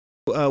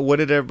What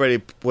did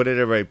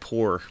everybody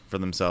pour for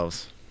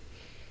themselves?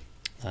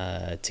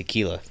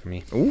 Tequila for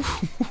me. Ooh.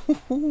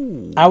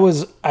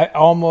 I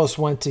almost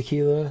went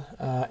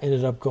tequila.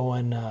 Ended up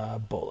going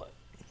Bullet.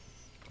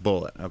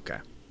 Bullet. Okay.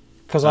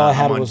 Because all I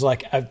had was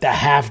like the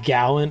half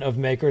gallon of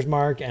Maker's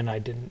Mark, and I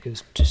didn't. It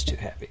was just too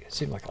heavy. It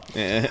seemed like a lot.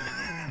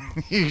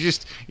 You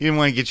didn't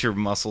want to get your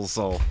muscles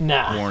all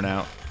worn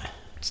out.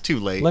 It's too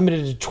late.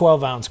 Limited to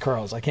 12-ounce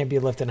curls. I can't be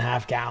lifting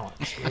half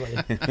gallons.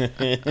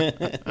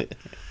 Really.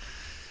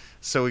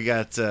 So we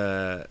got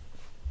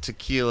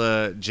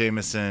tequila,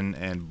 Jameson,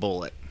 and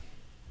Bullet,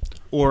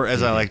 or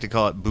as I like to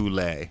call it,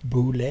 Boulet.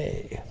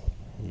 Boulet.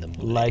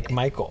 Like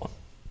Michael.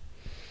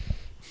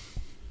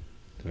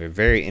 We're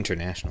very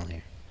international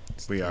here.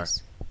 We are.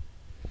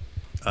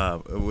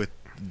 With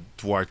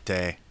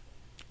Duarte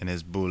and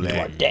his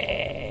Boulet.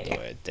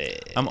 Duarte.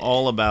 I'm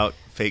all about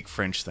fake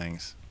French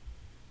things.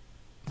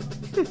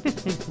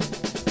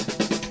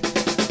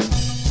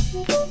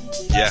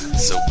 Yeah,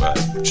 so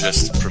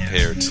just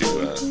prepare to...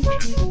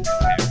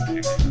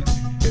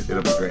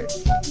 It'll be great.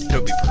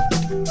 It'll be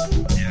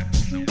perfect. Yeah,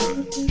 so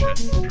just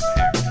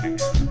prepare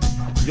to...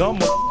 Y'all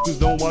motherfuckers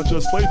don't watch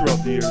us play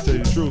throughout the year, to tell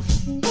you the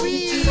truth.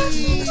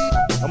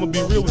 I'm gonna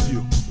be real with you,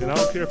 and I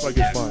don't care if I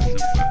get fined.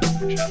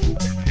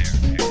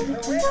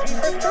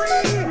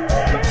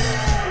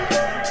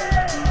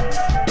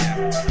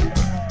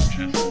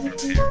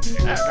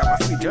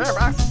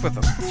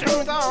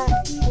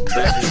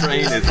 That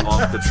train is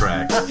off the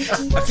track.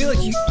 I feel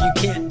like you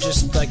can't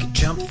just like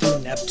jump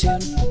through Neptune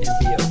and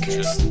be okay.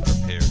 Just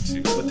prepare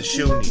to... What the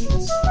show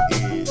needs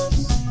is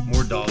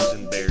more dogs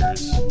and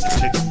bears and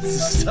chickens and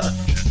stuff.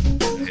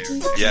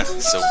 Yeah,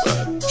 so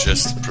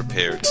just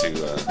prepare to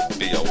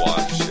be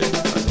awash in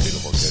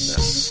unbeatable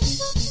goodness.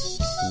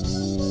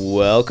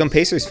 Welcome,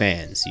 Pacers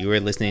fans. You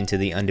are listening to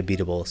the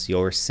Undebeatables,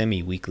 your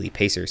semi-weekly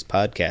Pacers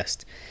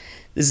podcast.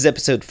 This is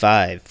episode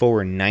 5,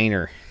 Forward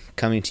Niner,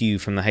 coming to you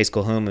from the high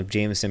school home of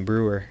Jamison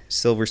Brewer,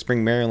 Silver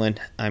Spring,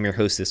 Maryland. I'm your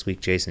host this week,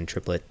 Jason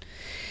Triplett.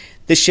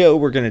 This show,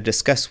 we're going to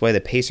discuss why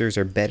the Pacers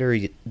are better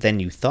than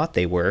you thought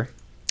they were,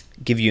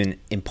 give you an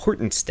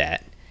important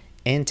stat,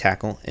 and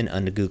tackle an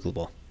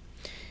undegoogleable.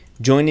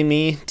 Joining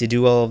me to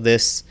do all of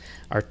this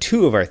are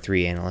two of our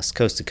three analysts,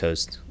 coast to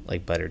coast,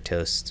 like buttered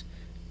toast.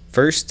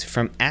 First,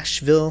 from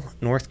Asheville,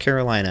 North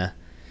Carolina,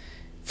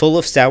 full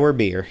of sour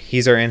beer,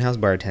 he's our in-house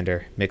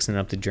bartender, mixing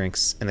up the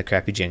drinks and the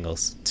crappy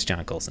jingles. It's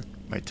John Colson.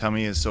 My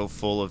tummy is so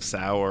full of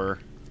sour.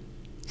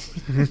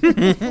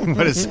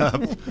 What is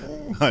up,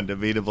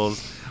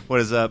 Undebeatables? What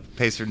is up,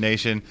 Pacer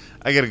Nation?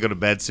 I got to go to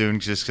bed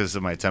soon just because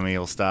my tummy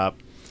will stop.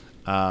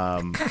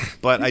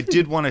 But I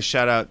did want to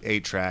shout out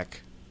 8-Track.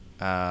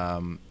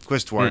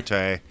 Quist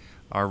Duarte,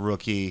 our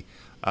rookie,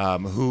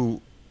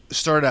 who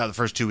started out the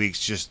first 2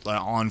 weeks just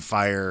on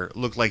fire,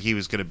 looked like he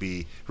was going to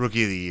be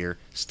Rookie of the Year,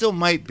 still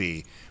might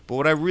be, but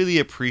what I really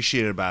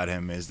appreciated about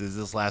him is that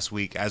this last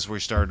week, as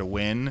we started to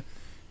win,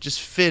 just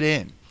fit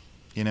in.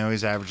 You know,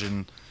 he's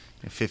averaging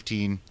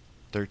 15,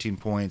 13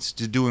 points,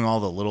 just doing all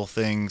the little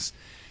things,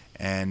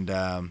 and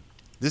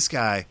this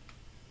guy,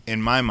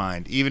 in my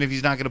mind, even if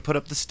he's not going to put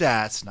up the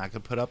stats, not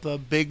going to put up the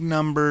big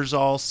numbers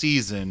all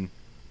season,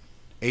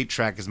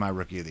 8-Track is my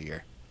Rookie of the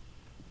Year.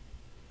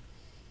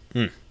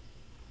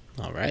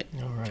 All right.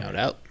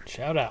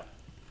 Shout out.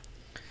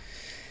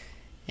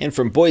 And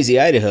from Boise,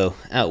 Idaho,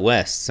 out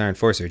west, it's our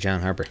enforcer,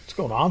 John Harper. What's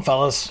going on,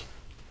 fellas?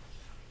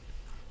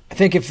 I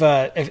think if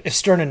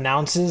Stern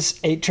announces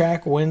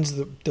 8-Track wins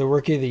the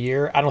Rookie of the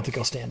Year, I don't think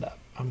he'll stand up.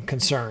 I'm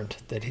concerned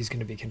that he's going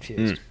to be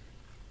confused.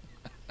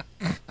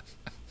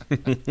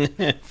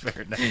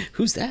 Fair enough.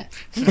 Who's that?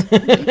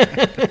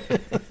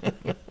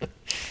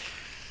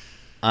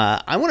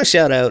 I want to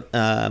shout out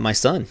my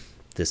son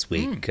this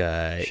week. He's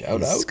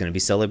going to be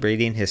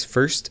celebrating his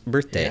first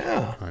birthday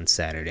on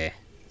Saturday.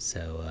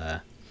 So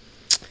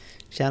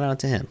shout out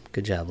to him.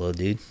 Good job, little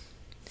dude.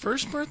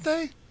 First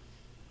birthday?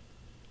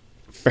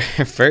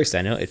 First,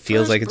 I know. It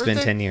feels like it's birthday?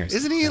 been 10 years.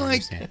 Isn't he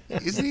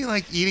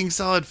like eating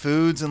solid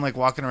foods and like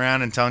walking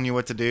around and telling you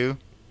what to do?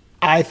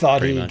 I thought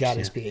Pretty he much, got yeah.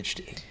 his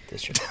PhD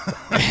this year.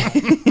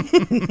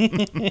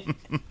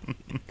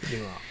 Could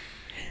be wrong.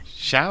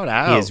 Shout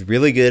out. He is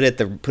really good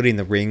at putting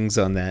the rings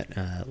on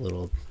that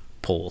little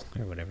pole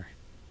or whatever.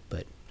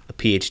 But a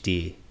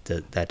PhD,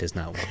 that does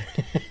not work.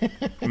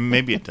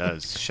 Maybe it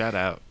does. Shout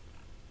out.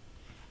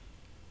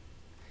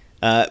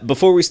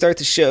 Before we start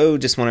the show,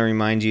 just want to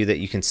remind you that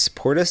you can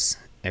support us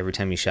every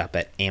time you shop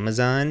at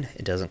Amazon.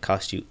 It doesn't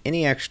cost you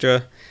any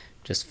extra.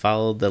 Just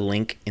follow the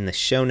link in the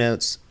show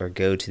notes or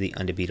go to the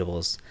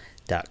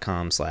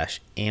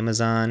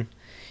undebeatables.com/Amazon.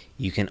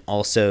 You can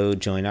also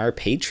join our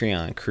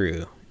Patreon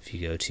crew if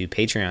you go to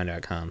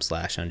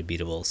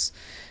patreon.com/undebeatables.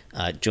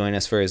 Join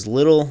us for as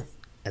little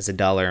as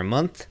 $1 a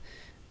month.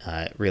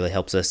 It really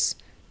helps us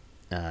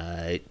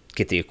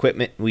get the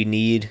equipment we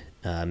need.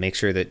 Make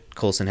sure that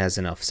Colson has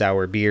enough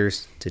sour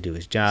beers to do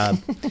his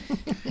job.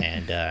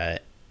 And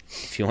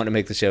if you want to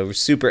make the show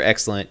super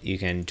excellent, you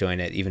can join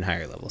at even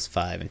higher levels,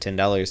 $5 and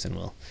 $10, and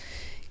we'll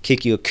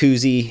kick you a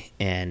koozie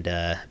and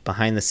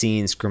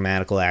behind-the-scenes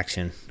grammatical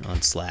action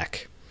on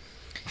Slack.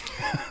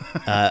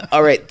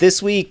 All right,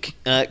 this week,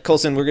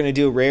 Colson, we're going to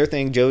do a rare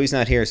thing. Joey's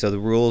not here, so the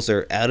rules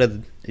are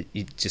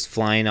just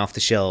flying off the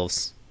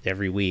shelves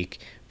every week.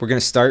 We're going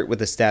to start with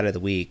the stat of the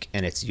week,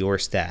 and it's your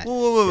stat.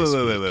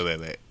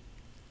 Wait.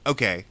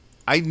 Okay,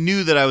 I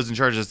knew that I was in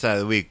charge of the stat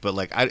of the week, but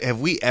like, have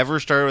we ever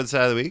started with the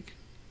stat of the week?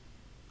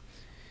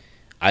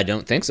 I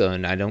don't think so,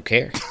 and I don't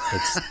care.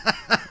 It's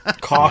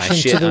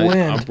Caution to the wind.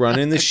 I'm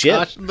running the ship.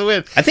 Caution to the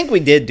wind. I think we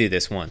did do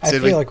this once. I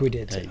feel like we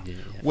did too.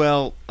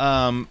 Well,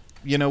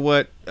 you know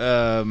what?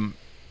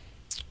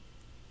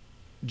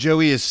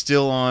 Joey is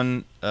still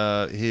on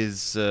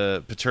his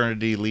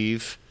paternity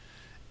leave,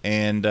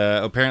 and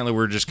apparently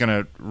we're just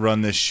gonna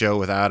run this show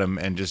without him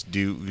and just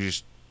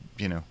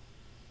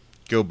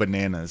go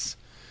bananas.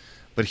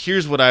 But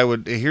here's my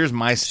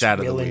stat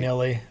of the week.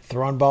 Willy-nilly,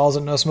 throwing balls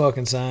at no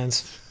smoking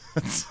signs.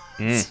 That's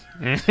right.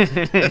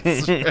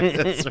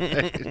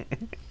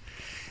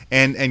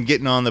 And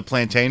getting on the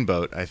plantain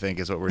boat, I think,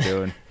 is what we're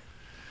doing.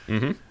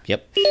 Mm-hmm.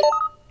 Yep.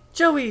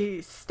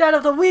 Joey, stat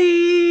of the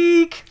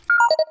week.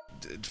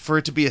 For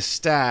it to be a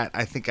stat,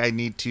 I think I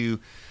need to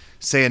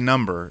say a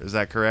number. Is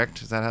that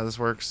correct? Is that how this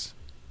works?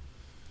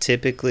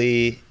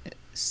 Typically,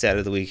 stat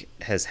of the week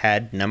has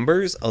had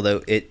numbers,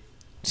 although it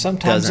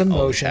sometimes doesn't emotions.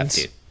 always have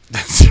to.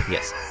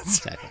 Yes,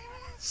 exactly.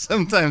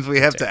 Sometimes we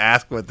have to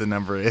ask what the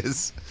number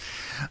is.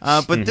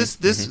 But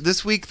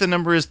this week the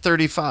number is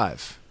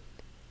 35.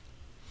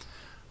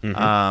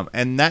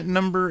 And that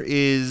number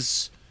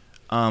is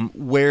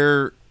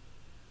where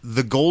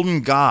the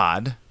Golden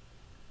God,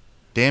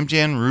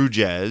 Damjan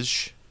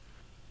Rujej,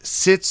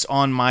 sits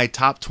on my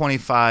top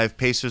 25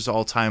 Pacers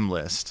all-time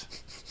list.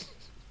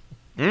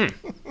 Wait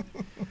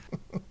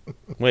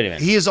a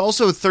minute. He is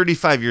also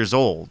 35 years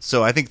old,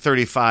 so I think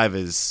 35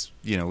 is,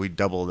 we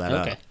double that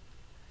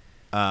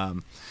up.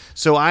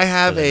 So I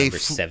have number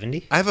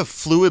 70. I have a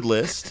fluid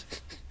list.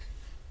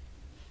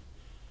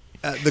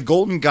 The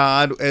Golden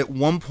God at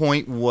one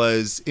point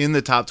was in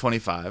the top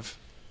 25,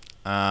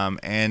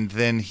 and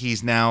then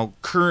he's now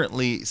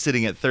currently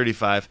sitting at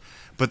 35.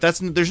 But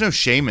there's no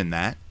shame in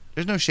that.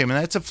 There's no shame in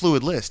that. It's a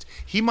fluid list.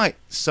 He might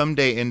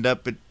someday end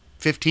up at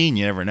 15.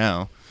 You never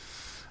know.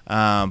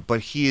 But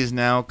he is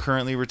now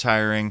currently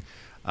retiring.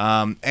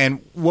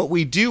 And what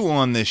we do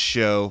on this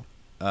show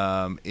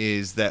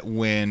is that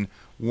when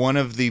one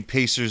of the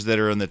Pacers that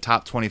are in the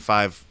top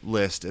 25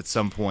 list at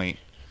some point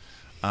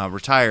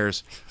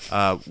retires,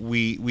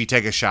 we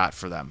take a shot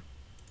for them.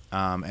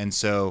 And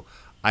so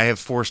I have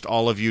forced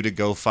all of you to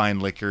go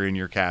find liquor in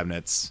your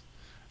cabinets.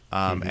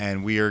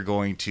 And we are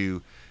going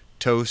to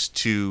toast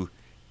to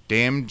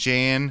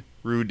Damjan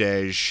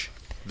Rujej,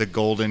 the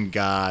Golden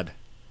God.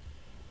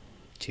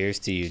 Cheers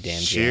to you,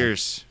 Damjan.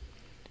 Cheers.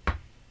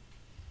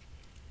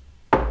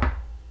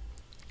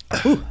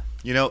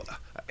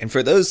 And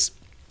for those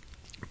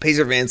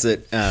Pacer fans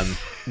that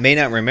may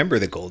not remember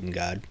the Golden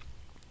God,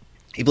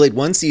 he played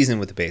one season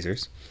with the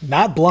Pacers.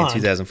 Not blonde.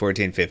 In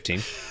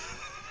 2014-15.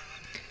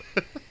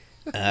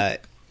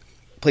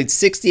 Played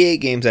 68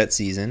 games that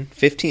season,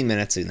 15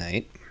 minutes a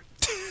night.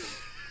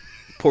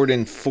 Poured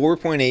in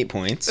 4.8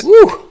 points.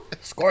 Woo!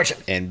 Scorching.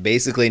 And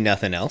basically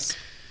nothing else.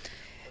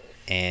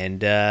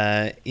 And,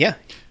 yeah.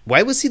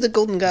 Why was he the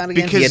Golden God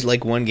again? He had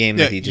like one game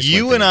that he just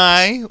You went and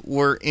I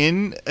were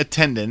in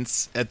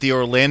attendance at the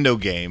Orlando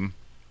game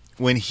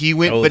when he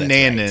went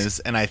bananas,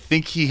 and I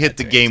think he hit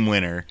the game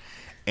winner.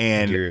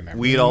 And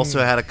we'd also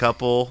had a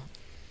couple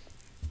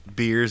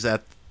beers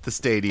at the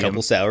stadium.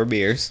 Couple sour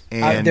beers.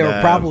 And they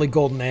were probably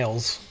golden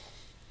ales.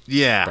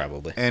 Yeah.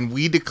 Probably. And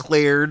we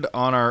declared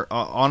on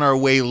our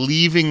way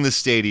leaving the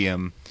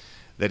stadium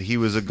that he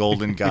was a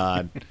Golden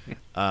God.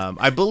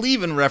 I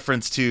believe in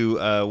reference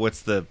to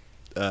what's the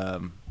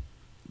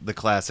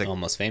classic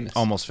Almost Famous.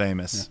 Almost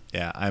Famous.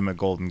 Yeah, I'm a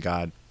Golden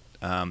God.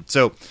 And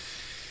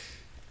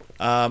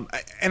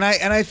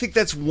I think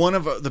that's one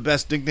of the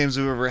best nicknames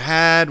we've ever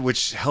had,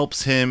 which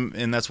helps him,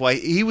 and that's why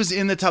he was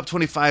in the top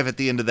 25 at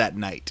the end of that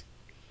night.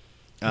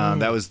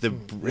 That was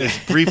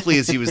as briefly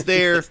as he was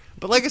there.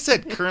 But like I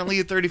said, currently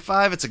at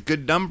 35, it's a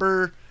good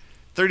number.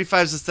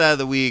 35 is the stat of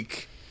the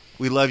week.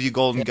 We love you,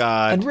 Golden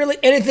God. And really,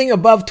 anything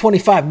above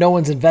 25, no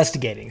one's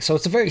investigating. So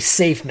it's a very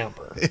safe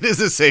number. It is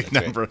a safe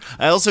number. Right.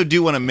 I also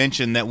do want to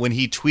mention that when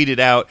he tweeted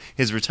out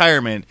his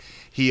retirement,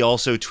 he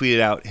also tweeted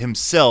out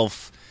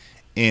himself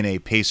in a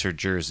Pacer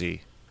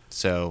jersey.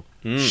 So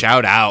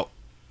shout out.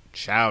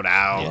 Shout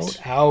out. Yes.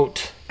 Shout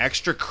out.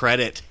 Extra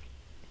credit.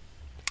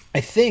 I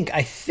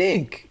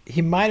think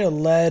he might have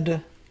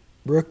led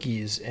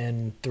rookies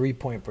in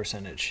 3-point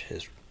percentage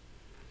his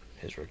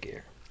rookie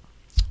year.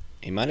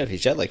 He might have. He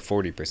shot like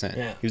 40%.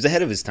 Yeah. He was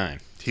ahead of his time.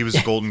 He was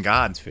a Golden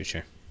God. That's for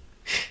sure.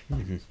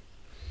 Mm-hmm.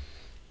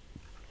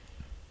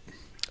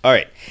 All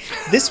right.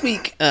 This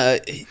week...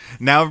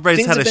 now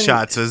everybody's had a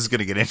shot, so this is going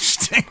to get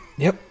interesting.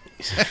 Yep.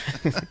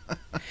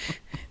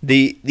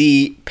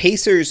 The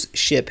Pacers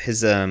ship has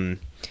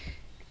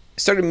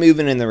started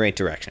moving in the right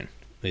direction,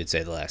 we would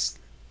say, the last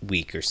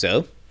week or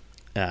so.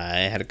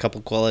 I had a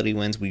couple quality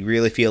wins. We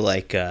really feel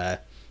like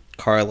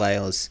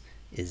Carlisle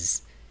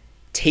is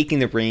taking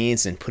the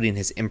reins and putting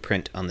his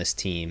imprint on this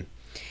team.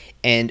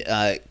 And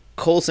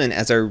Colson,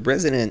 as our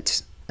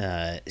resident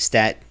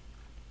stat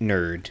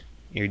nerd,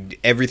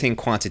 everything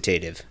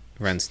quantitative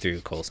runs through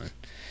Colson.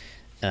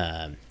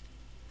 It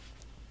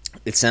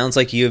sounds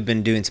like you have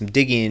been doing some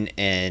digging,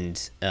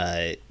 and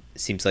it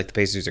seems like the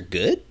Pacers are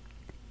good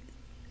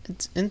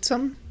in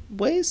some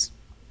ways.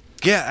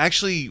 Yeah,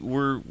 actually,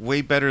 we're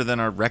way better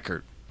than our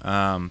record.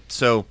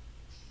 If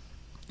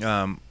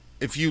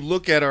you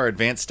look at our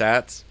advanced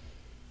stats,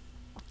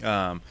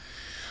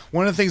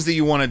 one of the things that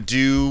you want to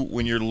do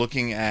when you're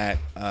looking at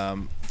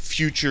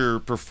future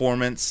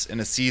performance in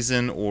a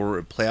season or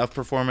a playoff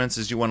performance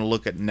is you want to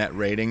look at net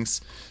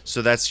ratings.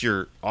 So that's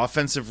your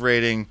offensive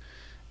rating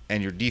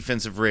and your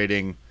defensive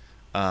rating.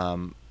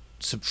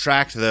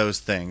 Subtract those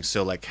things.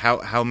 So like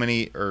how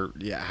many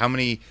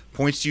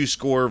points do you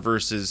score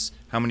versus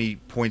how many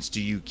points do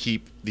you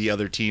keep the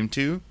other team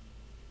to,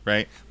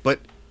 right? But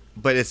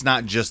it's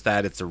not just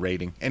that, it's a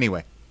rating.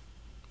 Anyway,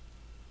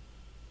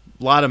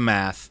 a lot of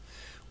math.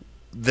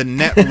 The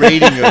net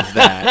rating of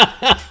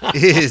that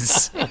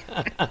is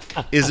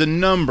a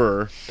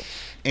number,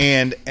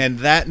 and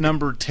that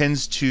number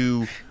tends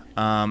to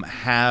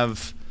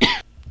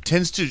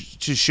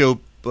show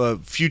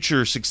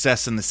future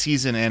success in the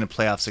season and a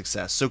playoff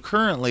success. So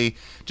currently,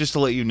 just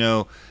to let you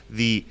know,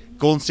 the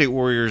Golden State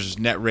Warriors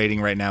net rating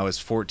right now is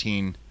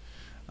 14,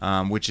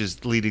 which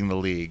is leading the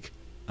league.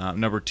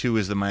 Number 2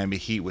 is the Miami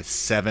Heat with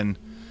 7.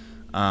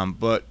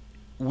 But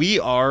we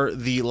are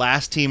the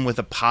last team with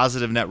a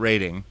positive net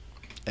rating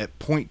at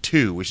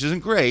 0.2, which isn't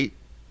great,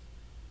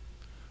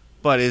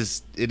 but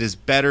it is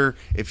better.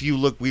 If you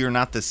look, we are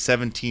not the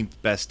 17th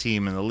best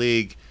team in the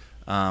league.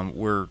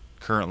 We're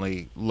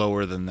currently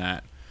lower than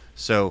that.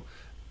 So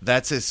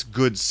that's a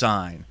good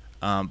sign.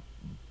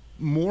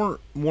 More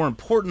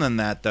important than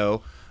that,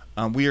 though,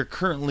 we are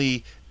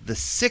currently the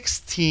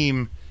 6th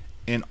team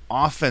in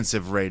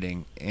offensive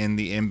rating in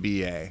the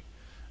NBA,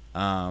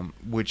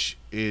 which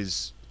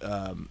is,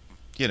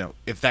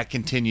 if that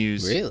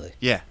continues. Really?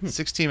 Yeah,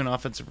 6th team in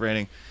offensive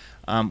rating.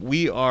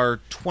 We are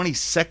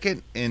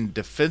 22nd in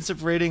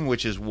defensive rating,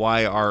 which is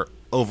why our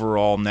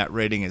overall net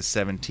rating is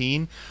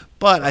 17.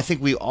 But I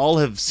think we all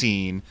have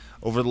seen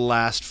over the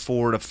last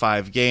 4 to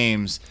 5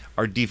 games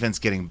our defense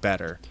getting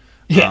better.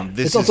 Yeah,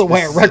 it's also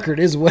why our record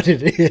is what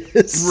it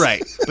is.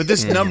 Right, but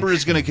this number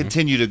is going to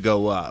continue to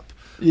go up.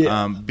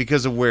 Yeah.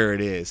 Because of where it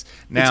is.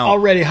 Now, it's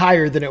already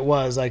higher than it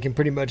was. I can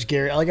pretty much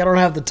guarantee. Like, I don't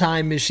have the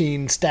time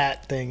machine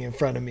stat thing in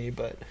front of me,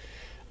 but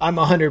I'm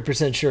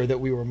 100% sure that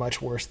we were much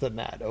worse than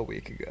that a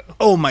week ago.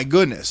 Oh my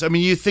goodness! I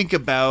mean, you think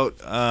about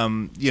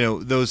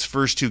those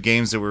first 2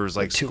 games that were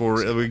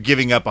we're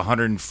giving up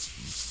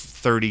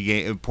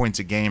 130 points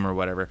a game or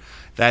whatever.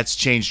 That's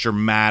changed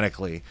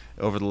dramatically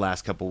over the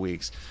last couple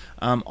weeks.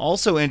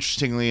 Also,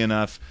 interestingly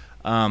enough,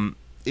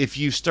 if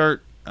you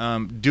start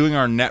doing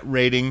our net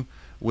rating,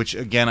 which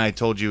again I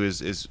told you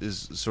is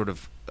sort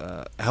of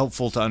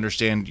helpful to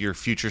understand your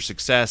future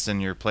success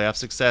and your playoff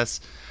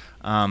success.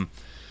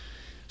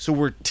 So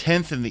we're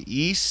 10th in the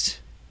East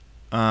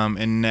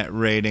in net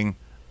rating,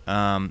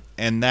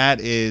 and that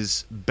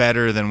is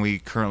better than we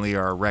currently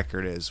our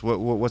record is.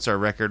 What's our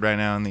record right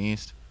now in the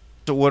East?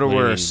 So what are we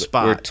a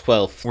spot? We're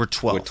 12th. We're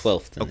 12th. We're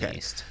 12th in okay. the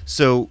East.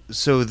 So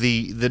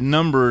the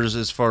numbers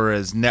as far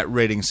as net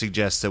rating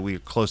suggest that we're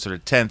closer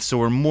to 10th. So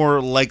we're more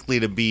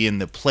likely to be in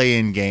the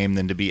play-in game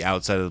than to be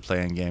outside of the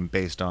play-in game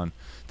based on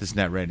this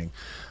net rating.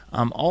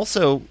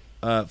 Also,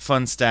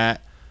 fun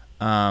stat,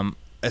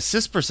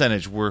 assist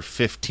percentage, we're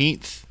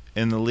 15th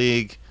in the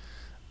league.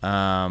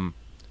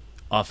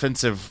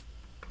 Offensive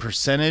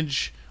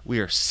percentage, we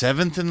are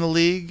 7th in the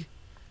league.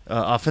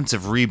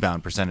 Offensive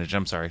rebound percentage,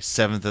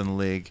 7th in the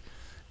league.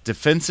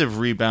 Defensive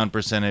rebound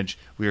percentage,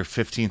 we are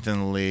 15th in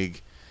the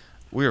league.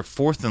 We are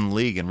 4th in the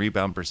league in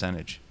rebound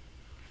percentage.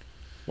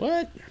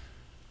 What?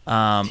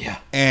 Yeah.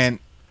 And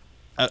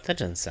that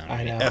doesn't sound I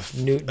right.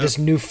 know. This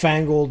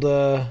newfangled.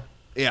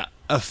 Yeah.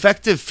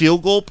 Effective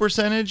field goal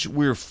percentage,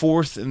 we're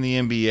 4th in the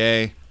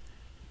NBA.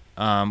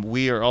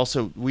 We are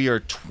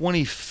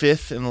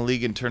 25th in the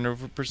league in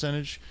turnover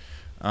percentage.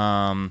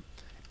 And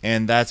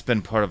that's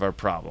been part of our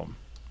problem.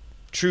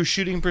 True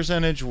shooting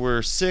percentage, we're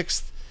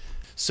 6th.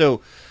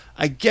 So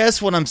I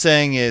guess what I'm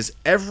saying is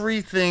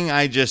everything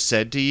I just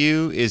said to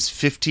you is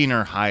 15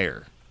 or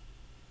higher.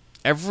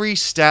 Every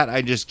stat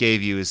I just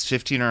gave you is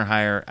 15 or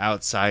higher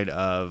outside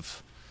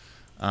of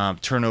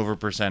turnover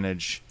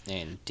percentage.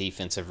 And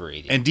defensive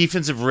rating. And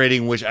defensive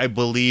rating, which I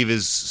believe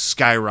is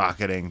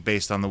skyrocketing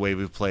based on the way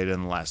we've played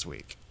in the last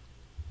week.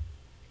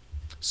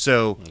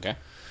 So, okay.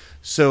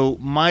 So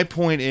my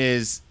point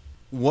is,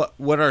 what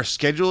our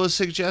schedule has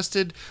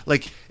suggested.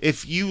 Like,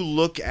 if you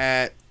look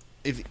at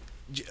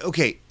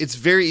it's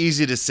very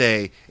easy to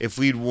say if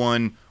we'd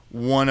won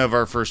one of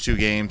our first 2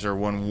 games or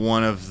won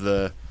one of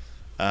the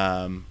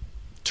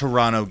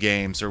Toronto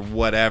games or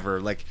whatever.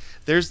 Like,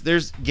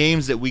 there's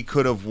games that we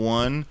could have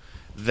won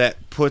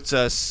that puts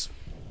us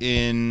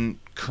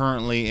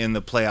currently in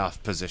the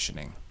playoff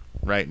positioning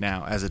right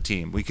now as a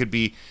team. We could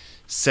be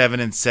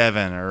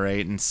 7-7 or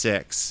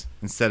 8-6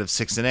 instead of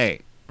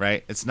 6-8,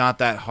 right? It's not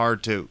that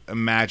hard to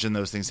imagine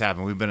those things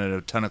happen. We've been in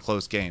a ton of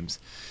close games.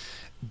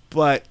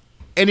 But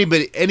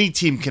any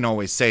team can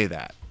always say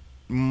that.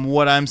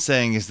 What I'm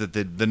saying is that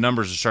the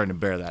numbers are starting to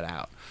bear that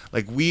out.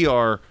 Like, we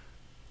are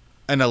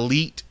an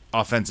elite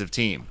offensive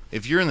team.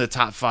 If you're in the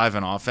top 5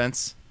 in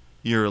offense,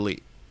 you're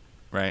elite,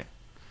 right?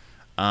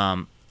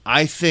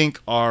 I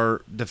think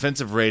our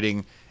defensive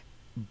rating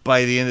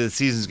by the end of the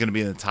season is going to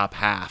be in the top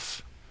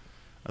half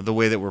of the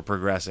way that we're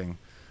progressing.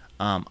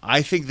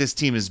 I think this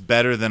team is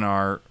better than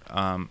our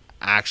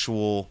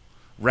actual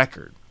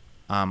record.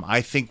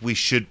 I think we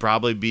should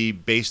probably be,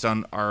 based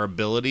on our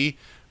ability,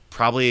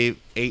 probably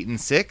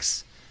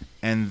 8-6,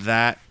 and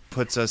that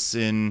puts us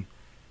in,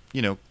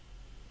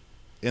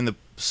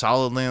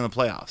 solidly in the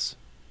playoffs.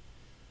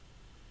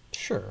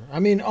 Sure. I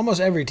mean, almost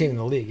every team in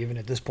the league, even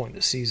at this point in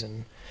the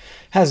season,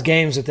 has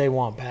games that they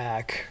want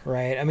back,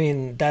 right? I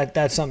mean,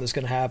 that's something that's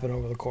going to happen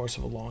over the course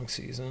of a long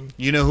season.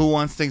 You know who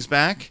wants things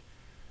back?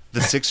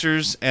 The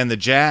Sixers and the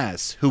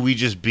Jazz, who we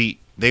just beat.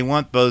 They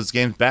want those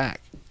games back.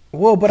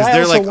 Well, but I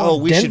they're also like,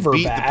 want we Denver should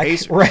beat back, the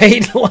Pacers.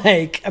 right?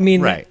 Like, I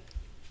mean, right.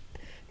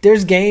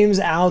 There's games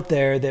out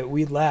there that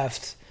we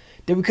left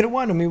that we could have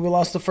won. I mean, we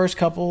lost the first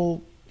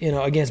couple,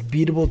 against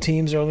beatable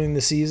teams early in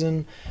the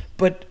season.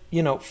 But,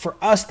 for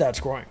us, that's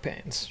growing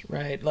pains,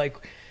 right? Like,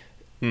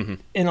 in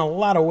a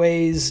lot of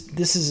ways,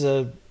 this is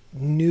a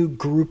new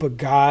group of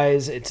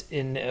guys. It's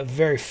in a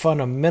very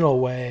fundamental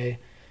way,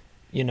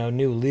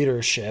 new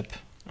leadership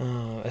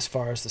as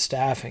far as the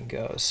staffing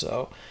goes.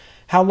 So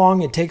how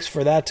long it takes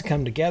for that to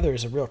come together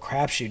is a real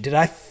crapshoot. Did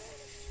I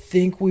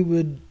think we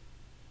would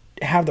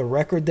have the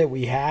record that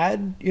we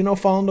had,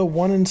 falling to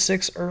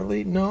 1-6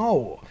 early?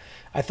 No.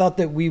 I thought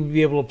that we would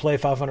be able to play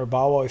 500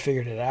 ball while we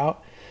figured it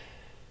out.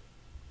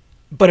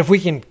 But if we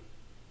can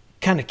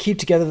kind of keep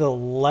together the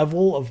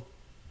level of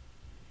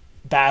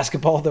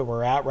basketball that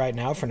we're at right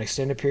now for an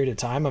extended period of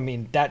time, I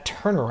mean, that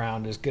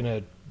turnaround is going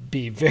to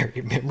be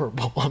very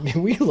memorable. I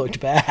mean, we looked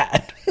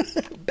bad.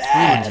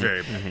 Bad. We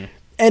looked very bad.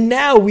 And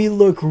now we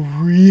look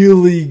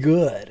really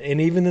good. And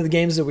even in the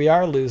games that we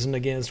are losing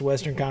against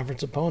Western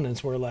Conference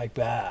opponents, we're like,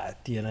 bad,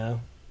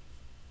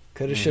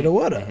 Coulda, shoulda,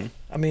 woulda.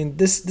 I mean,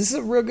 this is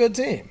a real good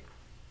team.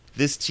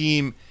 This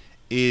team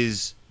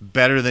is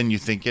better than you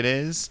think it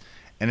is,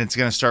 and it's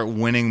going to start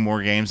winning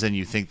more games than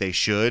you think they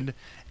should.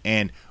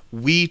 And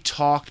we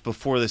talked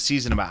before the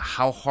season about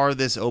how hard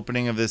this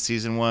opening of this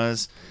season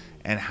was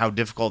and how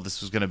difficult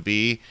this was going to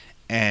be.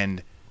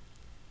 And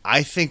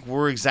I think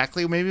we're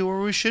exactly maybe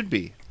where we should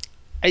be.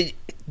 I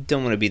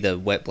don't want to be the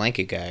wet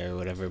blanket guy or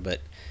whatever,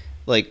 but,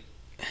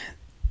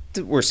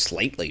 we're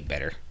slightly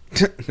better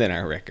than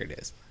our record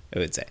is, I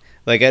would say.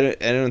 I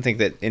don't think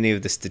that any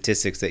of the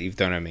statistics that you've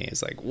thrown at me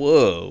is like,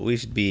 whoa, we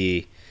should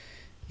be,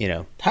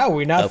 How are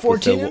we not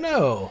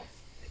 14-0?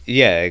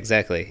 Yeah,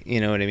 exactly. You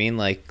know what I mean?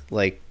 Like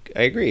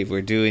I agree.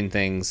 We're doing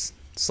things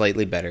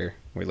slightly better.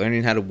 We're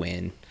learning how to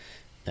win.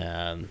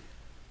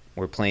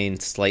 We're playing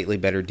slightly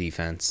better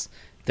defense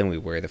than we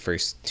were the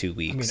first 2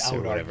 weeks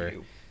or whatever.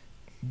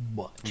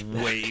 Much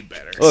Way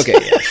better. Okay,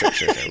 yeah,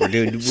 sure. We're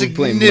playing much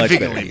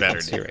Significantly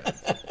better. better. You're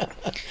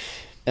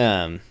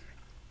right.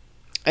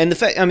 And the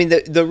fact, I mean,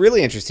 the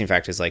really interesting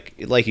fact is like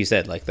you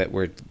said, that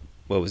we're,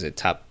 what was it,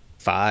 top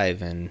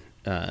 5 in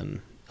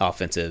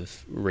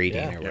offensive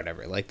rating or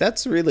whatever. Like,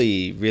 that's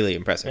really, really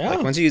impressive. Yeah.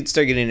 Like, once you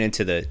start getting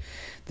into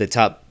the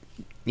top,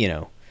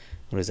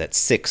 what is that,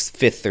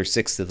 5th or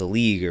 6th of the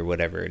league or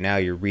whatever, now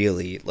you're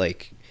really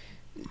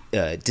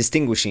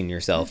distinguishing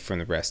yourself from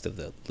the rest of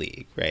the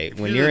league, right?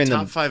 When you're in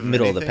the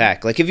middle of the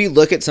pack, like, if you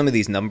look at some of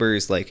these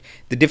numbers, like,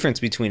 the difference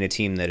between a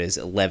team that is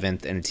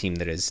 11th and a team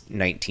that is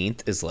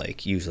 19th is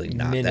usually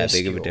not that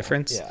big of a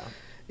difference.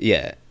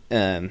 Yeah.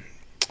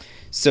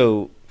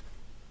 So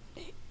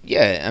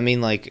yeah, I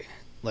mean, like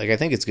I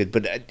think it's good,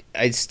 but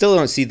I still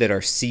don't see that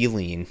our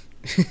ceiling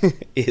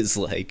is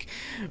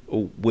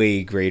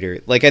way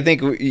greater. Like, I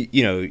think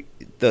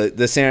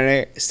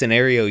the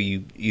scenario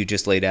you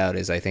just laid out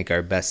is, I think,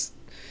 our best.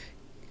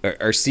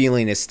 Our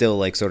ceiling is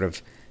still sort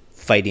of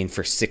fighting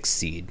for 6th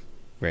seed,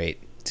 right?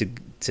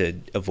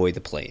 To avoid the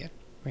play-in,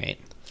 right?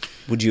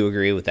 Would you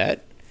agree with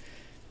that?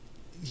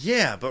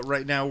 Yeah, but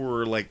right now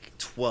we're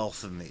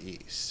 12th in the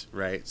East,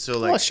 right?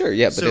 So well, sure,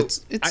 yeah,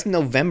 but it's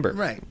November,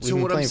 right? We've so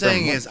been what I'm playing for a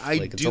saying month. is,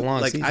 it's a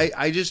long season.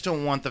 I just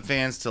don't want the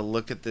fans to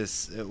look at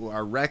this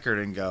our record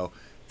and go,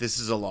 "This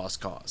is a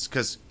lost cause,"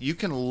 because you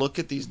can look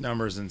at these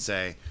numbers and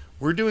say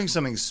we're doing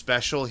something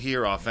special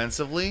here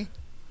offensively,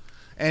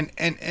 and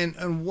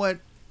what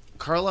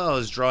Carlisle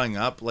is drawing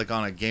up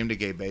on a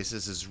game-to-game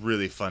basis is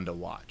really fun to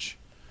watch.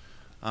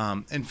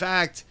 In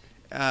fact,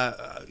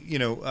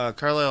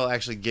 Carlisle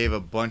actually gave a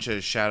bunch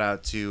of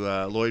shout-out to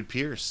Lloyd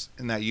Pierce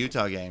in that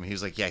Utah game. He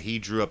was like, yeah, he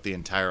drew up the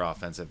entire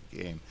offensive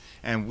game.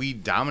 And we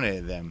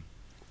dominated them,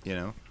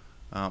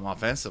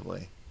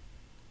 offensively.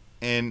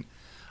 And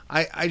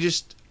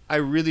I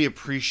really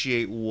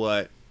appreciate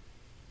what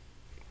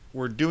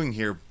we're doing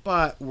here,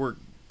 but we're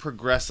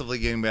progressively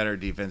getting better at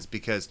defense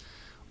because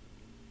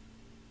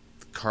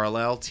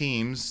Carlisle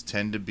teams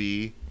tend to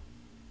be,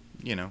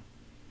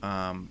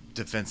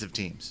 defensive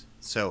teams.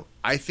 So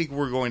I think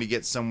we're going to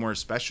get somewhere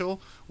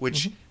special,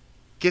 which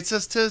gets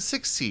us to a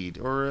 6th seed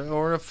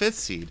or a 5th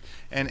seed.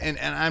 And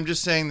I'm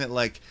just saying that,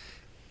 like,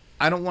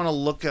 I don't want to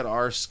look at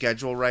our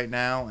schedule right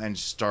now and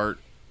start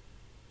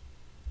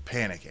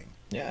panicking.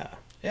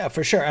 Yeah,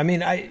 for sure. I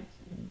mean,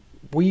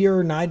 we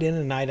are night in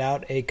and night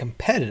out a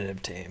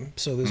competitive team,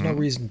 so there's no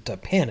reason to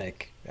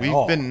panic at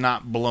all. We've been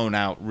not blown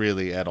out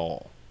really at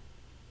all.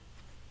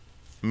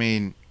 I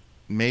mean,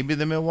 maybe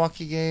the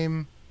Milwaukee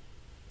game.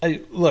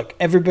 Look,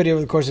 everybody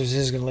over the course of the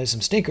season is going to lay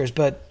some stinkers,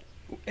 but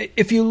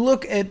if you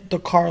look at the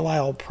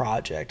Carlisle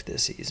project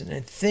this season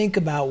and think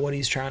about what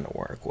he's trying to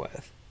work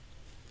with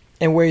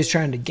and where he's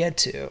trying to get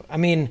to, I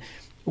mean,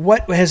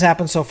 what has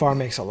happened so far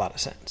makes a lot of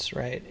sense,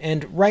 right?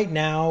 And right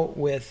now,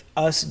 with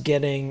us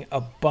getting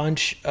a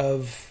bunch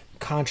of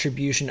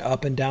contribution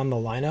up and down the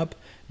lineup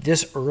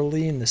this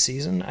early in the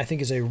season, I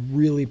think is a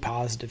really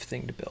positive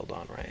thing to build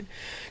on, right?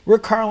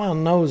 Rick Carlisle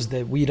knows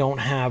that we don't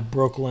have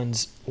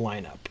Brooklyn's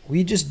lineup.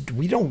 We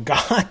don't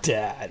got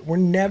that. We're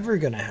never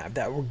going to have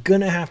that. We're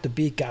going to have to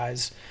beat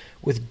guys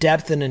with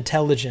depth and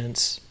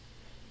intelligence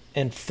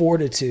and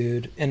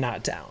fortitude and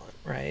not talent,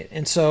 right?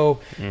 And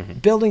so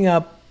building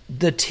up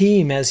the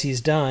team as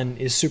he's done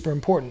is super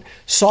important.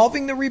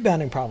 Solving the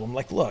rebounding problem,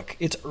 like, look,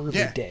 it's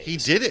early days. He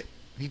did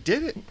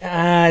it.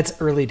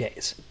 It's early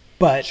days.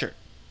 But sure.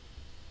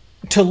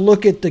 To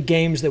look at the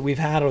games that we've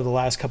had over the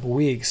last couple of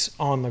weeks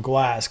on the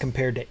glass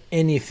compared to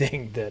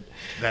anything that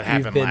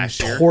we've been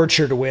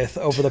tortured with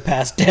over the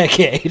past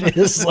decade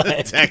is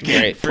like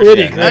pretty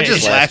great. Not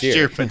just last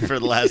year, but for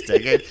the last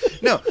decade.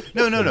 No.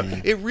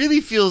 It really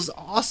feels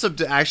awesome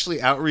to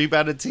actually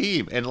out-rebound a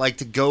team and, like,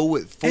 to go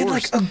with force. And,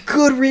 like, a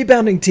good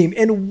rebounding team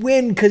and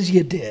win because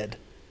you did.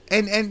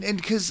 And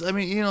because, I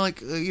mean,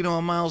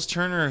 a Miles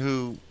Turner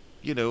who,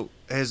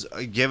 has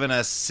given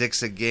us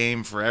 6 a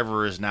game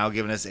forever is now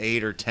giving us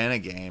 8 or 10 a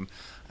game.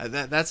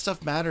 That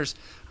stuff matters.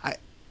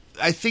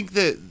 I think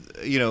that,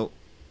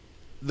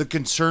 the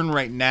concern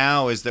right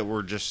now is that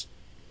we're just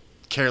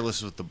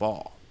careless with the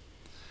ball.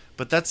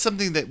 But that's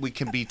something that we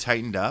can be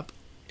tightened up.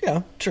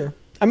 Yeah, sure.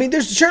 I mean,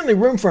 there's certainly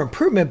room for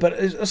improvement, but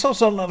it's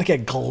also not like a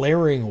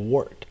glaring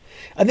wart.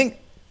 I think,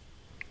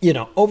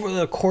 over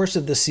the course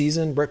of the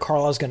season, Rick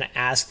Carlisle is going to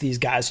ask these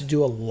guys to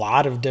do a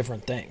lot of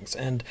different things.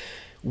 And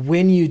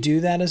when you do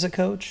that as a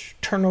coach,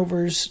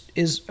 turnovers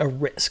is a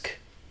risk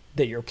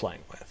that you're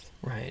playing with,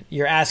 right?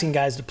 You're asking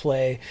guys to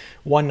play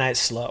one night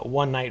slow,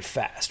 one night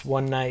fast,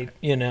 one night,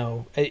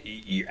 you're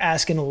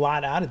asking a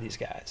lot out of these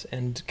guys,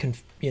 and,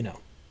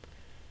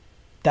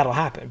 that'll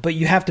happen. But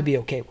you have to be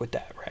okay with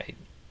that, right?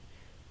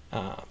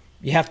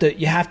 You have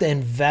to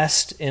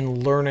invest in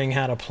learning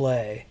how to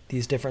play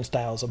these different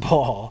styles of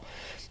ball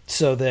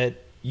so that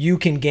you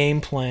can game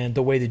plan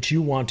the way that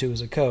you want to as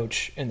a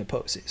coach in the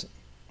postseason,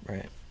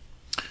 right?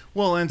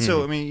 Well, and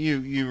so, I mean,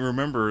 you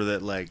remember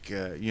that, like,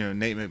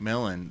 Nate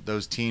McMillan,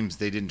 those teams,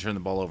 they didn't turn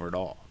the ball over at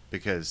all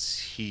because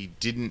he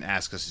didn't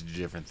ask us to do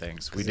different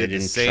things. We did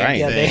the same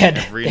thing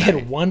every night. They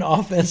had one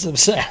offensive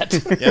set.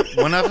 Yep,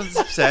 one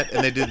offensive set,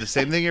 and they did the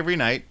same thing every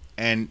night,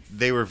 and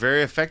they were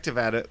very effective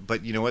at it,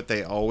 but you know what?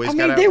 They always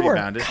got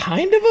out-rebounded. They were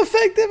kind of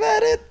effective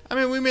at it. I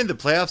mean, we made the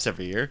playoffs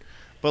every year,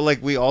 but,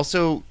 like, we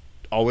also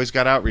always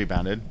got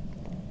out-rebounded,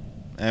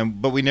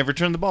 but we never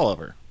turned the ball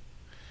over.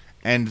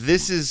 And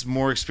this is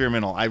more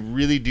experimental. I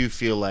really do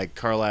feel like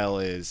Carlisle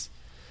is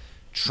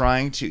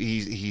trying to.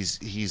 He's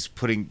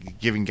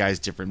giving guys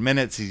different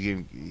minutes.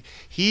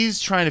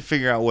 He's trying to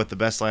figure out what the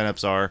best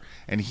lineups are,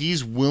 and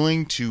he's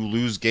willing to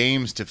lose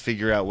games to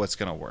figure out what's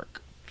going to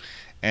work.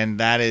 And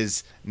that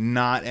is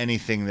not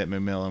anything that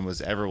McMillan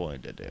was ever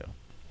willing to do.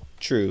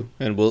 True,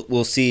 and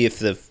we'll see if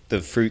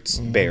the fruits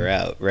bear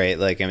out, right?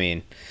 Like, I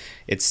mean,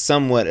 it's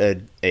somewhat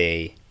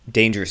a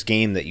dangerous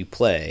game that you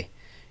play.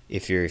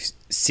 If your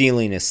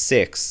ceiling is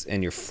 6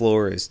 and your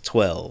floor is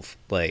 12,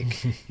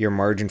 like, your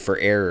margin for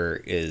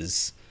error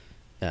is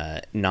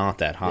not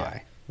that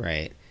high,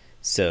 right?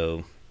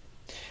 So,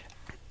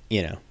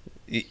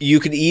 you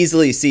could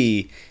easily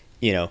see,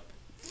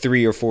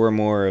 3 or 4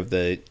 more of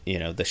the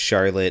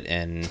Charlotte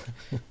and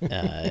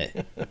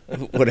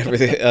whatever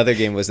the other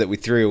game was that we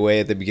threw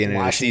away at the beginning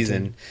of the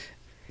season.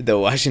 The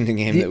Washington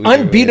game that we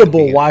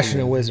unbeatable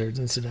Washington Wizards,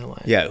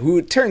 incidentally. Yeah, who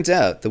it turns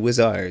out the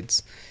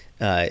Wizards.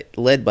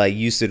 Led by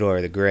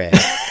Usador the Gray.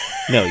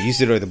 No,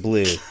 Usador the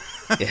Blue.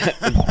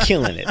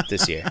 Killing it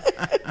this year.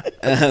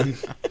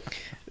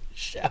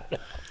 Shout out.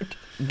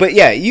 But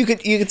yeah, you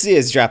could see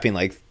us dropping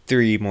like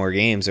 3 more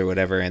games or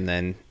whatever, and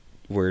then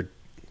we're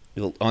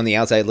on the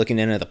outside looking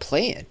into the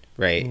play-in,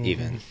 right?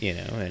 Even,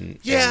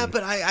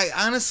 but I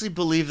honestly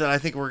believe that I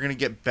think we're going to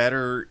get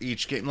better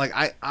each game. Like,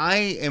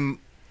 I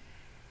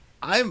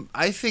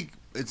think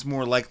it's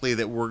more likely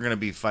that we're going to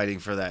be fighting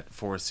for that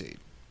 4th seed.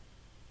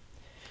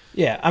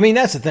 Yeah, I mean,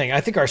 that's the thing.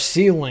 I think our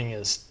ceiling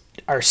is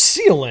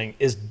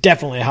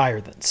definitely higher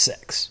than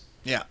 6.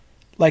 Yeah.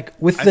 Like,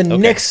 with the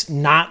Knicks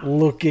not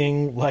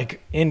looking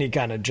like any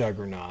kind of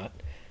juggernaut,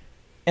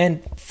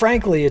 and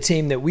frankly, a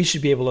team that we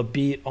should be able to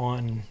beat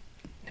on,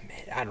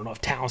 I don't know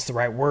if talent's the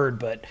right word,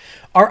 but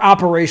our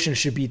operation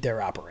should beat their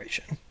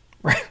operation,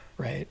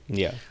 right?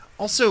 Yeah.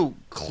 Also,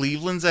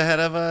 Cleveland's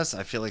ahead of us.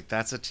 I feel like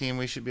that's a team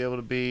we should be able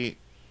to beat.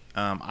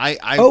 I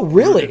Oh,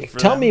 really? rooted for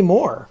Tell them. me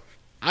more.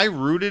 I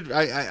rooted.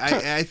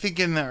 I think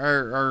in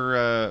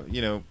our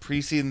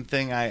preseason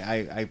thing,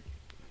 I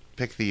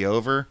picked the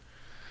over.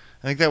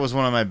 I think that was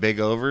one of my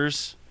big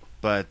overs,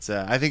 but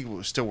I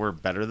think still we're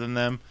better than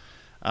them.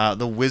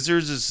 The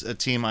Wizards is a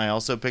team I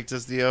also picked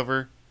as the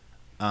over.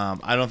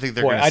 I don't think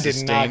they're going to I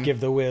sustain. did not give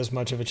the Wiz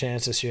much of a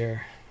chance this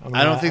year.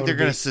 I don't think they're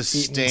going to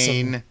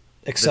sustain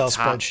Excel the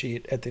top-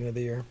 spreadsheet at the end of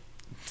the year.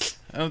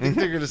 I don't think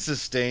they're going to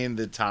sustain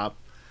the top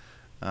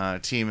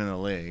team in the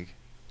league.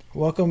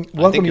 Welcome,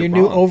 you're your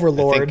new wrong.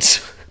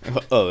 overlords.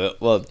 Oh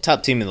well,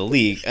 top team in the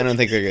league. I don't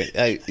think they're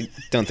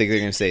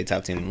going to stay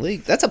top team in the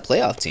league. That's a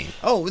playoff team.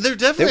 Oh, they're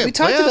definitely. We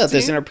talked about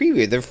this in our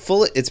preview. They're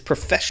full. It's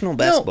professional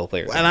basketball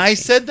players. And I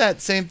said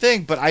that same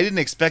thing, but I didn't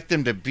expect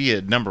them to be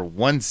a number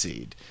 1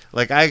 seed.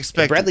 Like I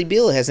expect Bradley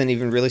Beal hasn't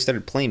even really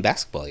started playing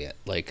basketball yet.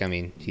 Like I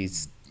mean,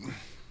 he's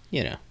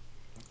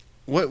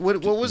what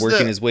was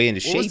working his way into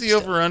shape. What was the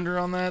over under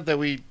on that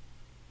we?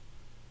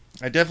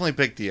 I definitely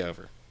picked the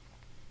over.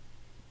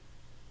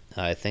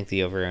 I think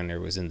the over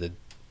under was in the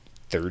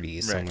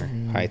 30s somewhere,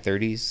 high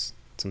 30s,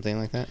 something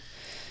like that.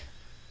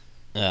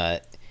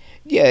 But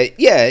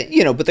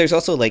there's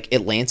also like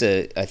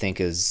Atlanta. I think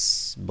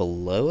is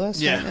below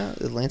us right now.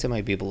 Atlanta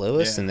might be below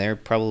us, and they're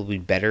probably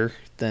better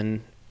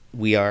than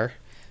we are.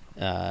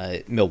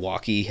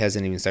 Milwaukee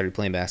hasn't even started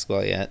playing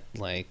basketball yet.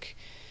 Like,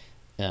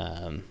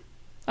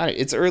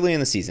 it's early in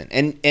the season,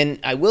 and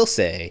I will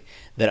say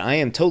that I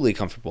am totally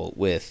comfortable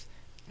with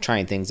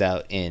trying things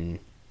out in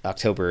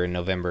October and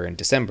November and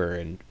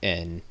December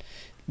and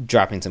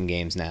dropping some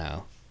games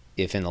now.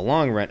 If in the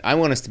long run, I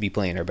want us to be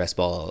playing our best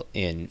ball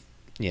in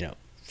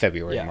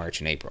February,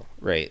 March, and April,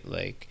 right?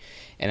 Like,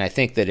 and I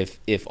think that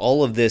if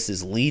all of this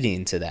is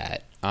leading to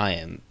that, I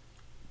am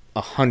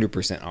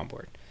 100% on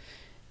board.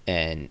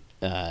 And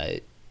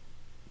and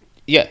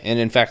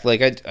in fact,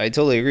 like I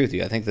totally agree with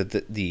you. I think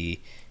that the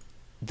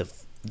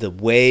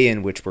way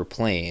in which we're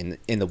playing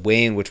and the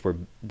way in which we're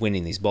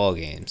winning these ball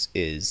games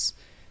is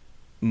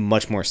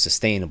much more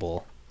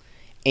sustainable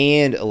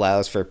and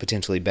allows for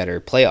potentially better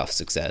playoff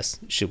success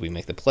should we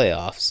make the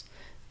playoffs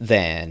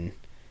than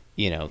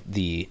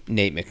the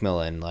Nate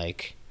McMillan,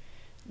 like,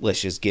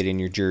 let's just get in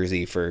your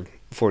jersey for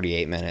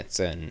 48 minutes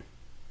and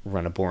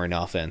run a boring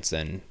offense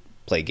and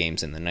play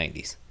games in the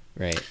 90s,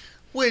 right?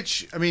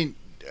 Which, I mean,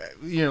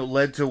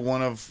 led to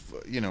one of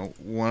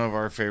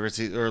our favorite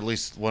seasons, or at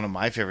least one of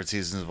my favorite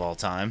seasons of all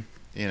time.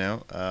 When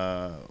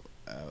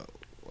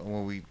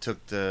we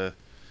took the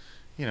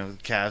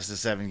Cavs to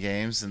 7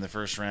 games in the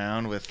first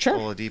round with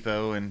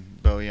Oladipo and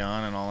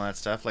Bojan and all that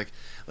stuff. Like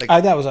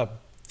that was a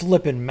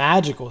flipping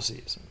magical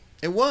season.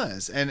 It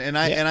was, and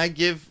I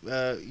give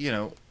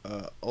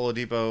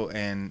Oladipo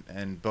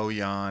and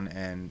Bojan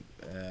and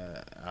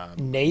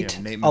Nate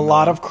Nate a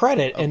lot of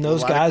credit, and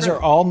those guys are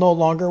all no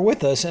longer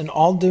with us and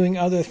all doing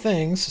other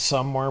things,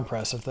 some more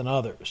impressive than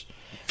others.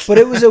 But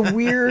it was a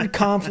weird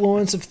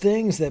confluence of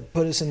things that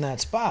put us in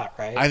that spot,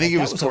 right? I think it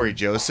was Corey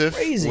Joseph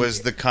crazy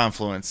was the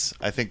confluence.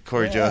 I think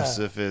Corey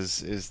Joseph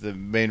is the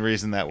main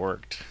reason that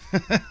worked.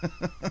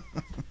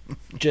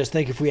 Just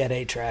think if we had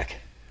 8-track.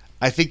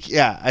 I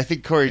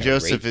think Corey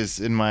Joseph is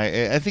in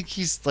my. I think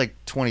he's like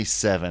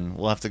 27.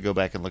 We'll have to go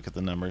back and look at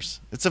the numbers.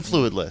 It's a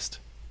fluid list.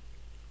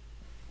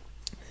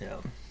 Yeah,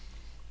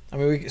 I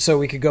mean,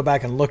 we could go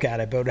back and look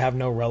at it, but it would have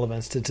no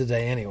relevance to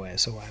today anyway.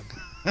 So why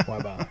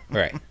bother?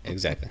 Right,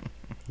 exactly.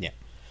 Yeah,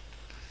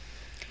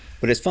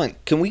 but it's fun.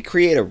 Can we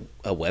create a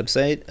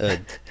website,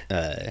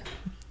 a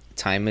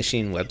time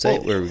machine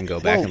website where we can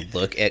go back and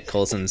look at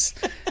Colson's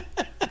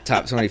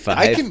top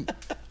 25?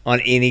 On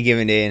any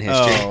given day in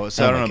history. Oh,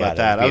 so I don't know about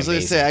that. I was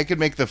going to say I could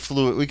make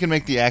we can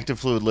make the active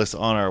fluid list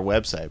on our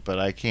website, but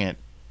I can't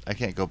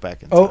go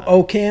back in time.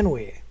 Oh, can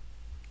we?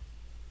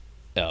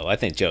 Oh, I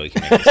think Joey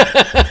can make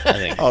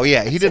this. Oh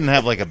yeah, he didn't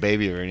have like a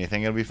baby or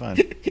anything. It'll be fun.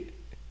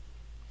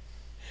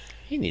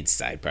 He needs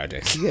side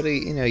projects. You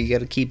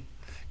gotta keep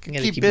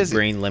busy. Your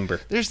brain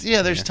limber.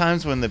 There's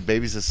times when the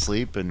baby's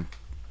asleep and.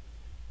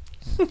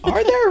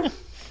 Are there?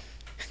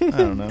 I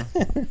don't know.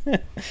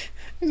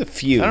 There's a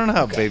few. I don't know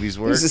how babies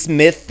work. There's this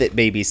myth that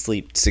babies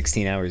sleep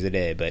 16 hours a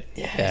day, but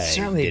I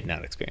certainly did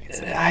not experience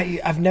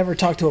that. I've never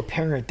talked to a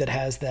parent that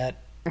has that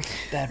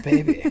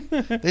baby.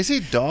 They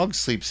say dogs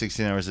sleep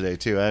 16 hours a day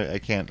too.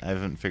 I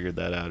haven't figured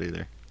that out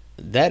either.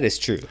 That is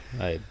true.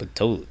 I would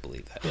totally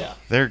believe that. Yeah.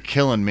 They're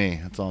killing me.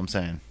 That's all I'm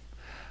saying.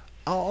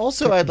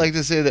 Also, I'd like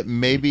to say that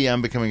maybe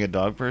I'm becoming a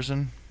dog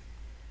person.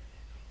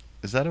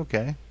 Is that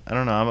okay? I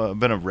don't know. I've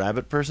been a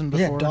rabbit person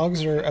before. Yeah,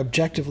 dogs are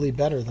objectively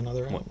better than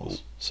other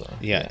animals. So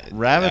yeah,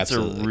 rabbits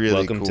absolutely. are really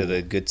welcome cool. to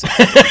the good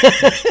side.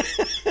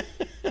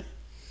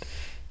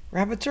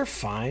 Rabbits are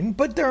fine,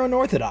 but they're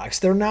unorthodox.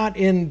 They're not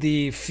in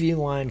the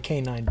feline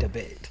canine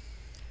debate.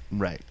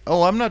 Right.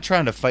 Oh, I'm not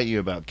trying to fight you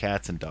about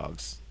cats and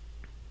dogs.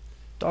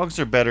 Dogs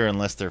are better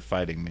unless they're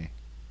fighting me.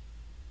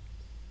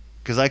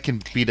 Because I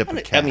can beat up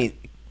a cat. I mean,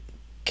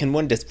 can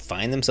one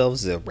define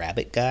themselves as a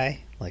rabbit guy?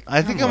 Like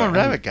I think I'm a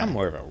rabbit guy. I'm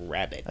more of a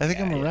rabbit. I think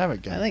guy. I'm a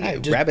rabbit guy. I think I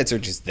just rabbits are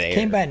just there.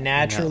 Came by Not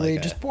naturally,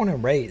 like just born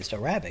and raised a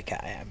rabbit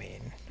guy. I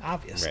mean,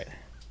 obviously.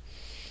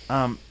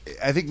 Right.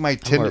 I think my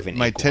more of Tinder an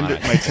my iguana.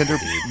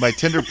 my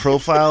Tinder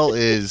profile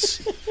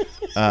is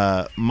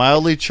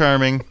mildly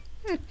charming,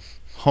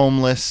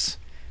 homeless,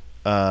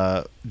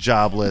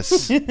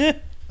 jobless,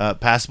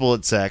 passable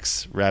at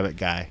sex, rabbit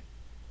guy.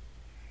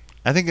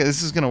 I think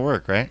this is gonna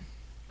work, right?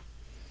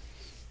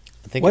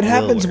 I think What it will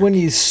happens work. when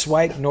you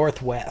swipe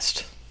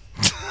northwest?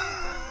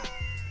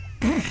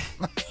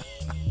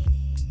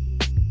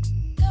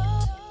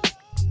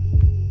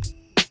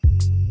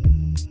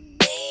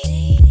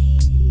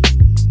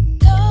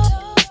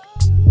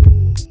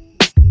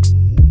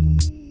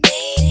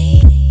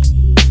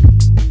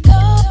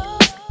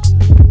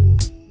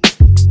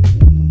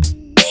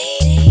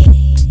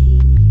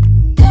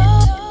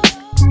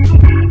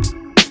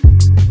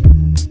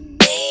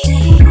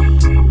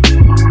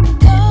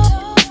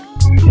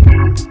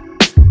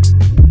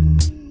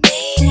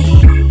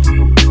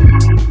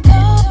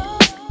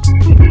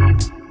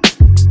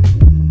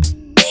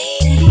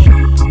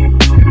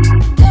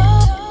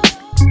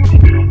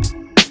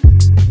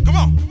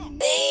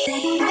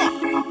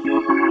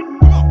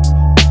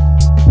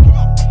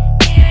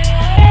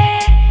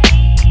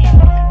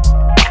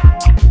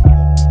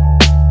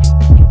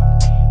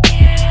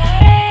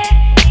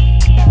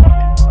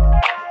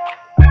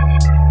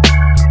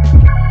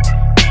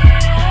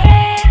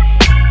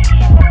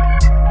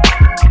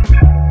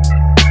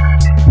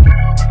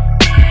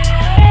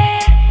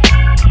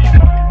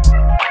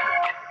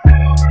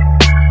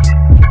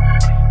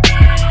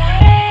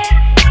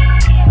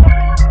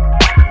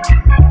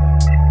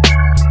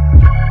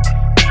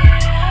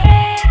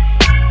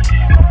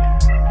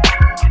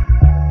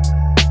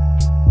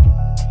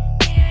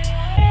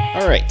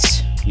 All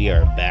right, we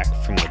are back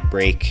from the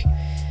break.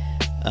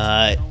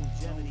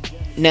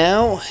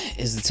 Now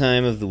is the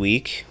time of the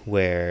week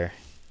where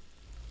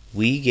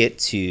we get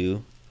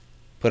to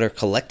put our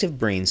collective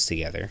brains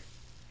together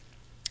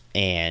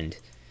and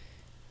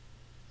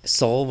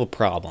solve a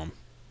problem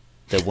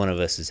that one of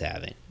us is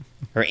having,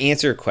 or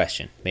answer a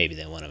question maybe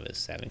that one of us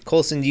is having.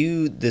 Colson,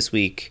 you this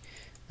week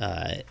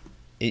have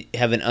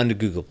an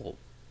undegoogable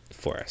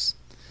for us.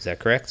 Is that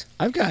correct?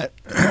 I've got.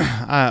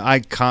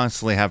 I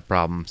constantly have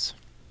problems.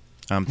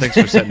 Thanks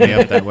for setting me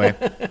up that way.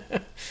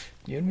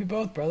 You and me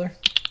both, brother.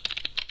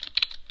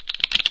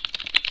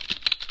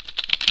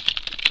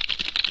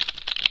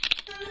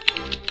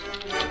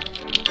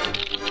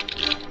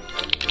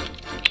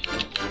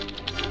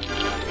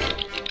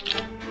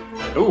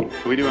 Oh,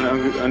 are we doing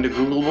under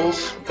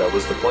Googleables? That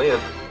was the plan.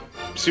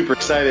 Super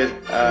excited.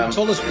 You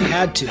told us we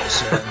had to,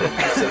 so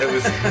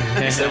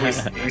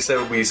You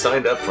said we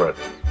signed up for it.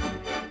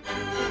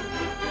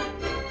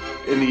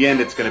 In the end,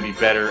 it's going to be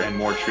better and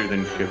more true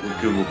than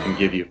Google can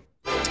give you.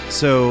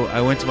 So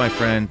I went to my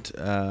friend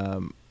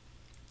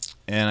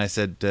and I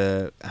said,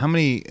 how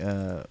many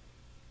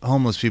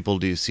homeless people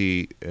do you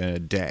see in a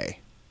day?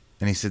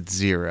 And he said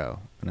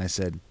 0. And I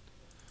said,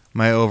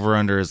 my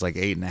over-under is like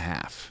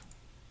 8.5.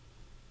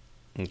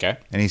 Okay.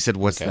 And he said,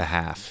 what's Okay. the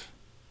half?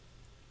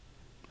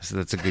 I said,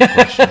 that's a good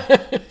question.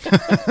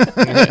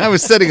 I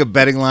was setting a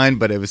betting line,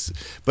 but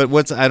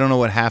I don't know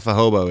what half a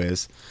hobo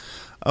is.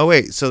 Oh,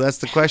 wait, so that's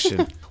the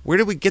question. Where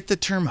did we get the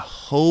term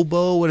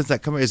hobo? What does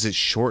that come? Is it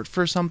short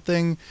for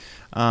something?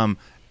 Am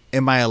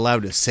I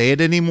allowed to say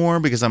it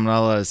anymore? Because I'm not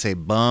allowed to say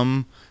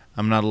bum.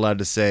 I'm not allowed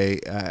to say,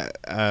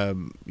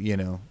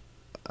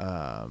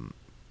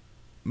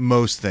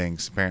 most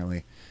things,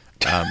 apparently.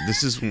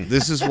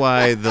 This is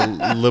why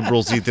the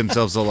liberals eat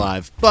themselves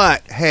alive.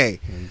 But, hey,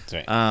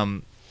 That's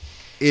right.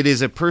 it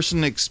is a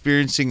person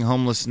experiencing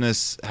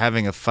homelessness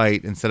having a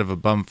fight instead of a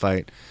bum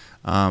fight.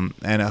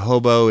 And a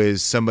hobo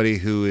is somebody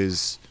who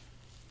is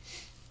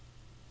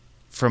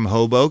from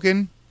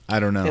Hoboken. I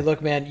don't know. Hey,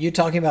 look, man, you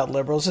talking about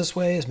liberals this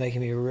way is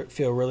making me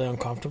feel really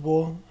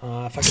uncomfortable.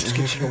 If I could just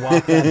get you to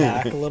walk that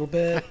back a little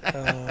bit.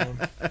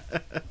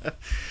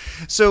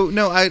 So,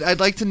 no, I'd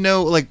like to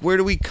know, like, where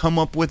do we come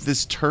up with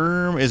this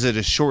term? Is it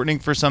a shortening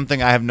for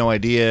something? I have no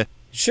idea.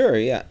 Sure,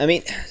 yeah. I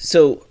mean,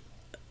 so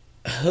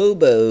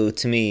hobo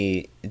to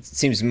me it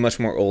seems much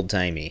more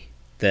old-timey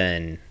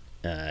than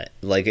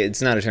like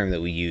it's not a term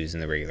that we use in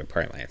the regular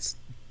parlance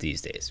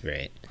these days,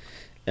 right?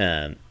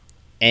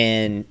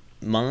 And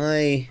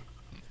my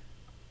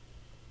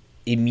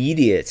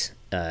immediate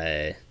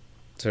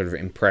sort of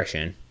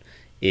impression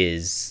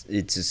is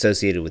it's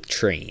associated with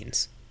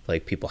trains,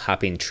 like people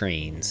hopping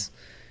trains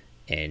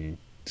and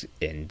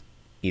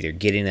either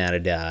getting out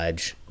of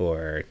Dodge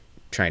or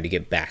trying to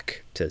get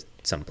back to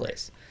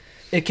someplace.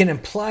 It can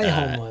imply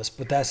homeless,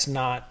 but that's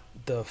not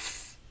the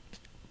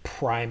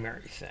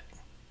primary thing.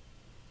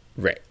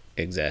 Right,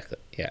 exactly,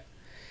 yeah.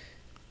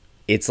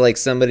 It's like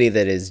somebody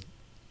that is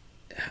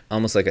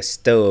almost like a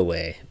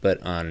stowaway,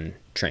 but on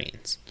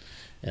trains.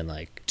 And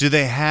like, do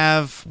they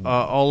have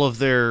all of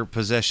their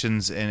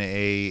possessions in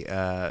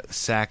a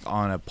sack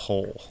on a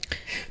pole?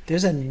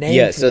 There's a name.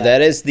 yeah, for so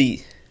that is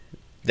the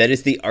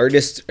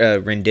artist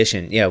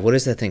rendition. Yeah, what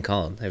is that thing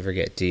called? I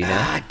forget. Do you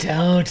know?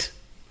 Don't.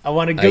 I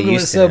want to Google it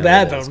used to so know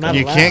bad, that but it's I'm not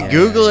You allowed. can't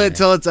Google it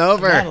till it's I'm not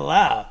over.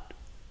 allowed.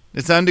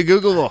 It's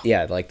undegoogleable.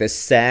 Yeah, like the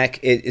sack.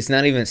 It's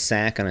not even a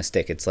sack on a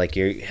stick. It's like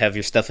you have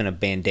your stuff in a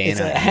bandana It's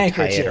a and you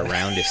tie it handkerchief.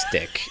 around a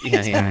stick.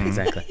 Yeah,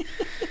 exactly.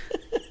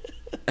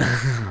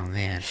 Oh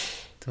man,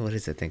 what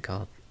is that thing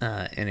called?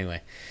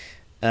 Anyway,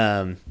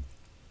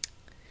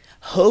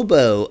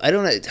 hobo. I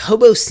don't know.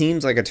 Hobo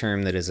seems like a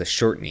term that is a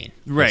shortening.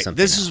 of Right.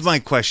 something This is else. my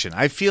question.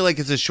 I feel like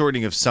it's a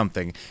shortening of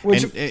something.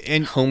 Which-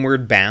 and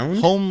Homeward bound.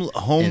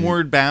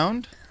 homeward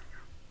bound.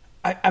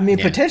 I mean,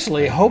 Yeah.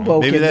 potentially,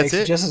 Hobo Maybe can that's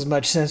make it. just as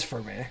much sense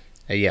for me.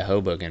 Yeah,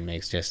 Hoboken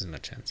makes just as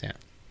much sense. Yeah.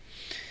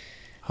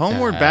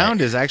 Homeward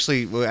bound is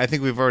actually. Well, I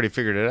think we've already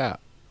figured it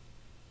out.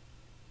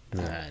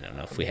 I don't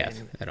know if we have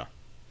at all.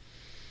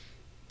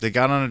 They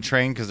got on a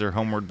train because they're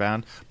homeward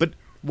bound. But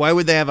why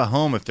would they have a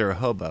home if they're a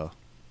hobo?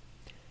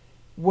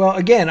 Well,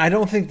 again, I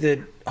don't think that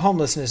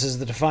homelessness is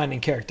the defining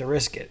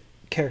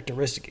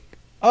characteristic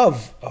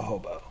of a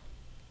hobo.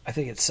 I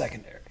think it's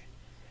secondary.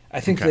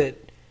 I think Okay.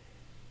 that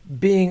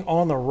being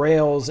on the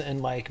rails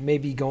and like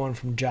maybe going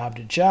from job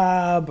to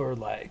job or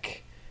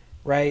like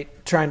right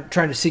trying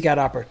to seek out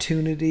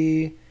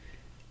opportunity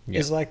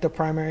is like the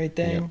primary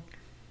thing.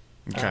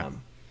 Okay.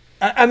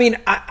 I mean,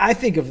 I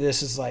think of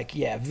this as like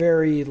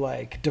very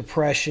like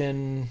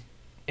Depression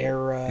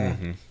era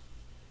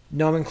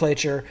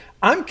nomenclature.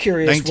 I'm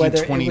curious whether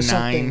it was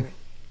 1929.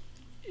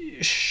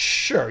 something.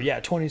 Sure,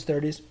 20s,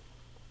 30s.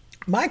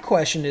 My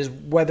question is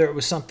whether it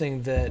was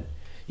something that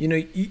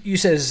you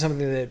said it's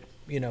something that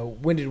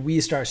when did we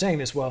start saying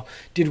this? Well,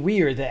 did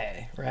we or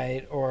they,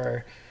 right?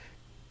 Or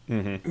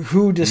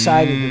who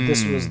decided that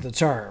this was the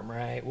term,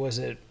 right? Was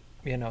it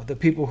the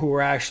people who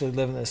were actually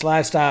living this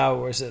lifestyle,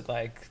 or was it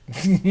like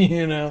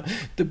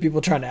the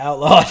people trying to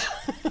outlaw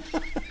it?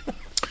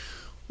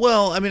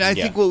 Well, I mean, I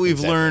think what we've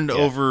exactly, learned yeah.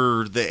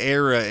 over the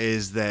era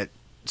is that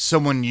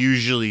someone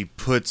usually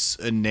puts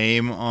a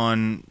name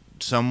on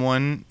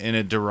someone in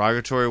a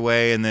derogatory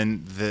way, and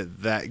then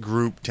that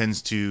group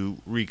tends to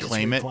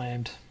reclaim It's it.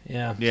 reclaimed.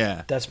 Yeah.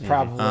 Yeah. That's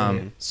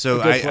probably So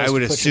a good I place would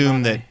to put your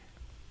assume money.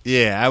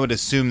 I would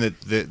assume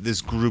that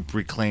this group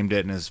reclaimed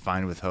it and is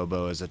fine with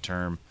hobo as a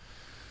term.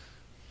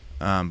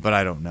 But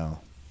I don't know.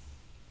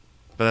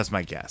 But that's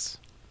my guess.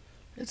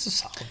 It's a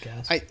solid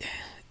guess.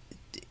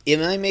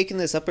 Am I making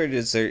this up, or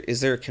is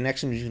there a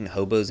connection between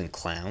hobos and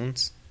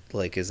clowns?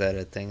 Like, is that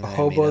a thing? That I made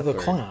Hobo up, the or-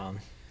 clown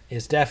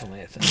is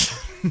definitely a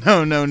thing.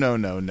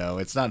 No.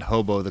 It's not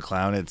Hobo the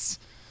clown. It's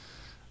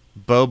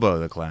Bobo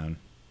the clown,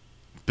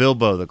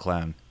 Bilbo the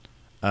clown,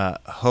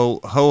 Ho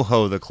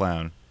the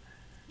clown,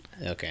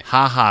 Okay.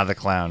 Ha the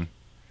clown.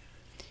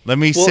 Let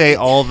me Well, say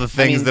all the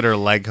things mean- that are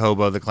like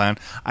Hobo the clown.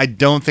 I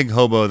don't think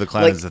Hobo the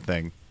clown Like- is a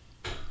thing.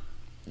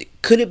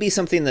 Could it be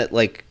something that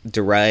like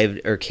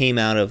derived or came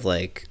out of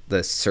like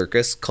the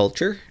circus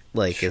culture?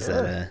 Like, is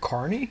that a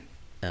Carney?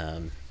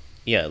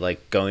 yeah,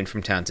 like going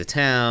from town to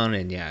town,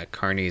 and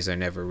carnies are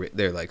never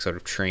they're like sort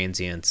of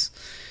transients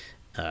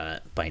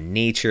by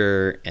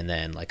nature, and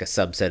then like a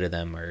subset of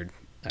them are,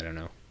 I don't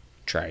know,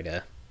 try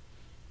to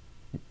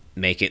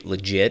make it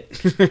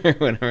legit or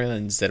whatever,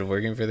 instead of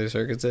working for their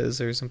circuses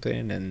or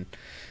something, and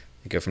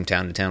they go from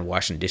town to town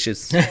washing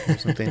dishes or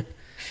something.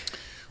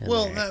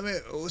 Well, I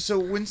mean, so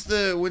when's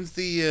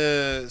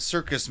the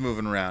circus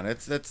moving around?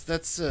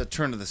 That's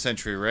turn of the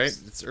century, right?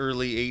 It's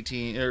early late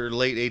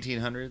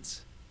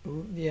 1800s.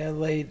 Yeah,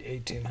 late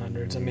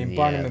 1800s. I mean, Yeah,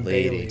 Barnum and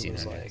late Bailey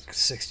was 1800s. like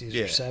 60s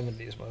Yeah. or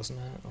 70s, wasn't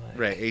it? Like,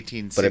 Right,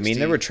 1860. But I mean,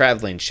 there were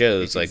traveling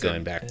shows like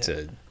going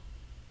 1870.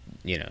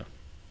 back to,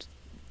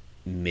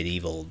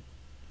 medieval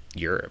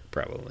Europe,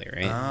 probably,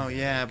 right? Oh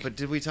yeah, but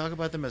did we talk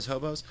about them as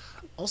hobos?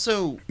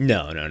 Also,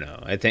 No.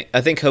 I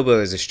think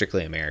hobo is a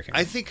strictly American.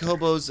 I think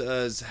hobos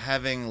as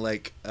having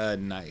like a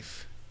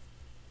knife.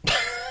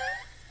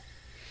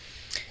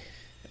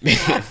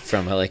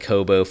 From like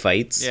hobo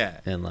fights. Yeah.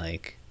 And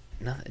like,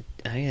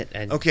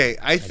 Okay,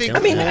 I think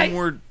don't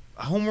know.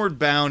 homeward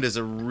bound is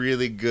a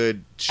really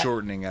good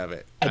shortening of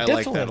it. I like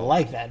definitely that. a lot.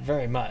 like that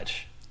very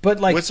much. But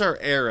like, What's our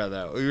era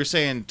though? You were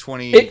saying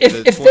 20. If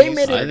the they 20s?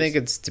 made it- I think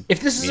it's if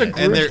this is a And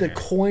group they're- that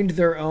coined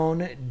their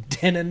own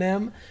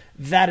demonym,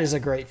 that is a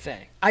great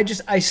thing. I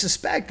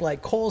suspect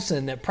like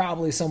Colson that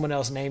probably someone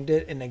else named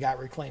it and they got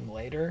reclaimed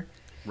later.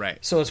 right.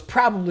 So it's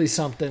probably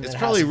something. It's that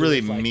probably has to do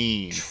really with, like,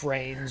 mean.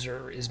 Trains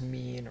or is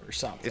mean or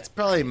something. It's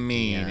probably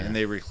mean, and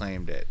they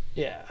reclaimed it.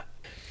 yeah.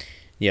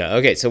 Yeah.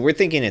 Okay. So we're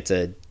thinking it's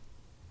a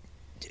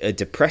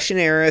Depression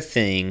era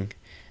thing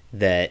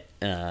that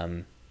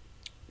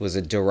was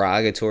a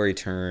derogatory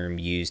term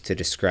used to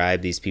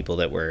describe these people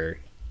that were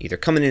either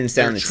coming in and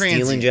They're and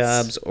stealing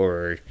transients. jobs,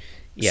 or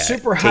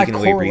Super high taking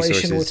away correlation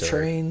with resources, or-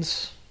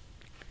 trains.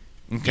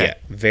 Okay. Yeah,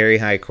 very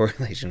high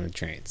correlation with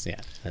trains. Yeah,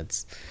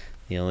 that's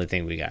the only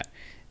thing we got.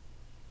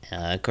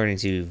 According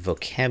to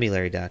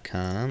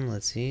vocabulary.com,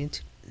 let's see.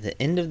 The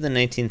end of the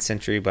 19th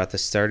century brought the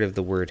start of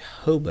the word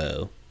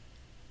hobo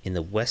in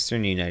the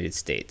western United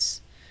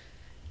States.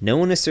 No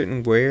one is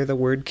certain where the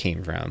word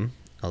came from,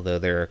 although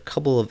there are a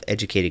couple of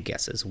educated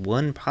guesses.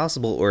 One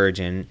possible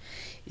origin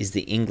is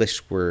the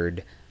English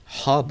word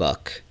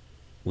hawbuck,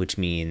 which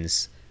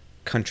means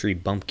country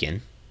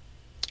bumpkin,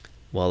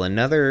 while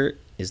another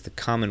is the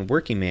common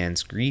working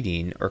man's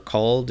greeting or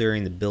call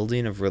during the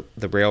building of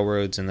the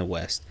railroads in the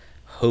West,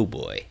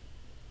 hoboy.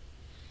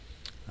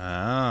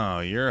 Oh,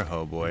 you're a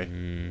hoboy.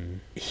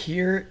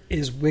 Here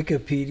is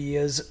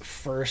Wikipedia's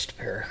first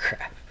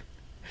paragraph.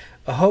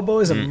 A hobo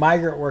is a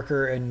migrant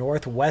worker in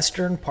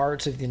northwestern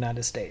parts of the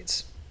United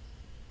States.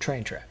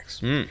 Train tracks.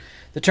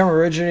 The term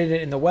originated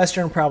in the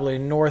western, probably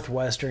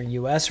northwestern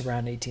U.S.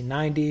 around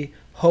 1890.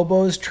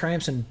 Hobos,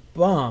 tramps, and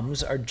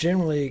bums are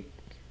generally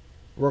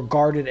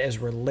regarded as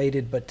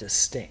related but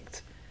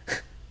distinct.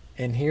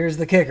 And here's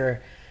the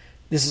kicker.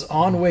 This is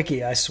on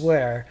Wiki, I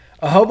swear.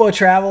 A hobo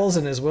travels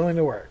and is willing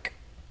to work.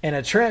 And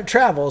a tramp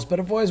travels but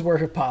avoids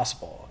work if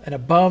possible. And a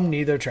bum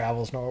neither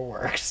travels nor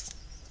works.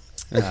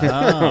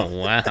 Oh,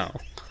 wow.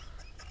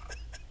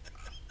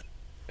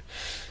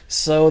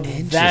 So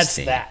that's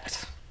Interesting.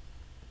 that.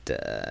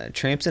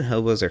 Tramps and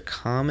hobos are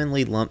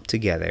commonly lumped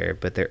together,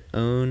 but their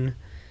own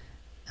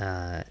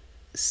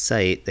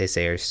site, they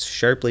say, are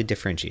sharply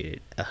differentiated.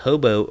 A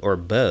hobo or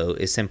beau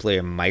is simply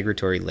a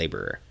migratory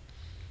laborer.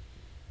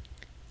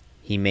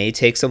 He may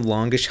take some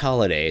longish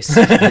holidays,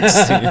 but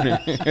sooner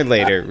or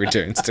later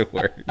returns to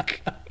work.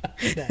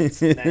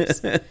 Nice.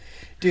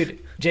 Dude,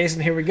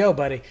 Jason, here we go,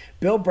 buddy.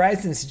 Bill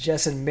Bryson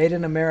suggested Made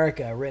in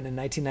America, written in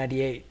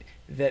 1998,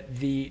 that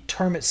the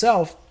term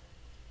itself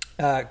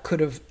could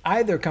have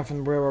either come from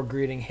the railroad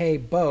greeting, hey,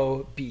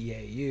 beau,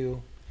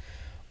 B-E-A-U,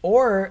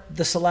 or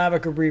the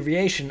syllabic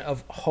abbreviation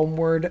of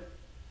homeward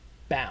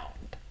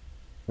bound.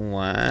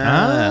 Wow.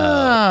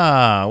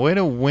 Ah, way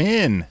to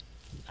win.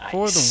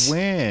 For Nice. the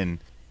win.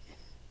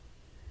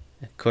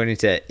 According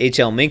to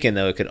H.L. Mencken,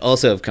 though, it could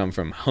also have come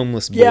from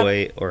homeless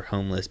boy or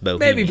homeless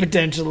bohemian. Maybe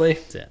potentially.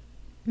 So,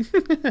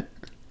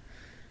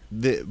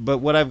 But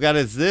what I've got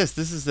is this.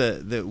 This is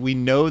that we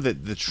know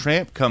that the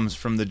tramp comes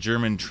from the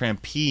German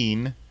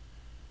trampine,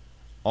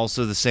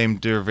 also the same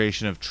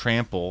derivation of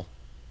trample,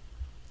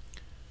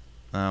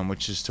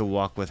 which is to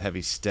walk with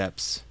heavy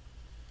steps.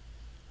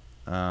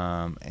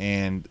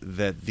 And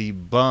that the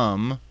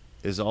bum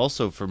is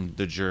also from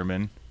the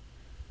German,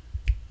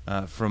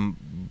 from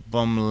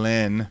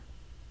bumlen,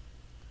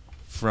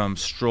 from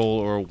stroll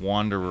or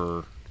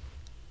wanderer.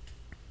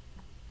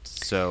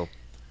 So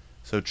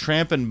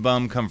tramp and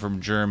bum come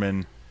from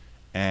German,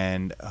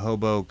 and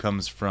hobo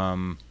comes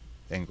from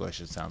English,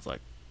 it sounds like.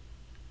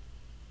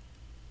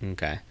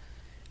 okay.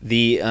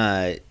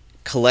 The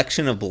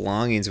collection of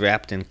belongings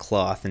wrapped in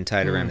cloth and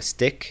tied around a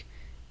stick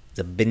is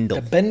a bindle.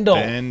 The bindle.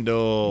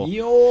 Bindle.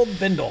 The old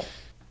bindle.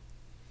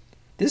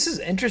 This is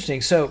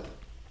interesting. So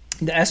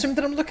the estimate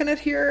that I'm looking at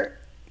here,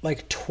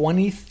 like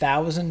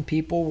 20,000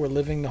 people were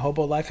living the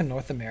hobo life in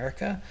North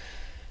America.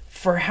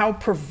 For how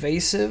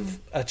pervasive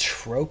a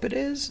trope it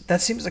is,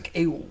 that seems like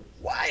a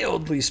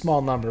wildly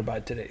small number by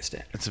today's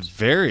standards. It's a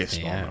very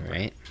small Yeah, number.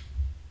 right.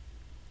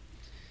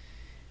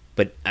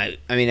 But I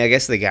mean, I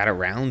guess they got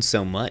around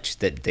so much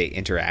that they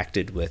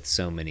interacted with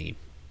so many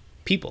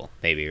people,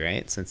 maybe,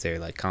 right? Since they're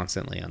like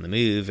constantly on the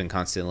move and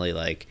constantly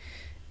like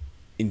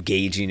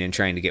engaging and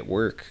trying to get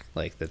work,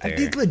 like that.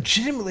 They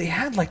legitimately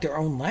had like their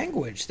own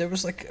language. There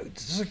was a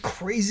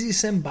crazy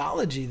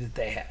symbology that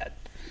they had,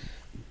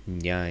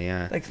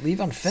 Yeah. like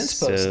leave on fence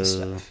posts and So-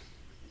 stuff.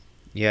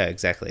 Yeah,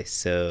 exactly.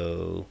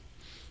 So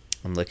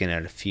I'm looking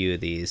at a few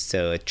of these.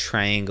 So a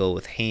triangle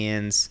with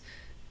hands,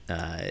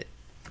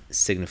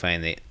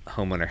 signifying the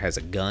homeowner has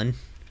a gun.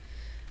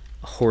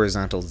 A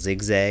horizontal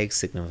zigzag,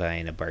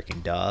 signifying a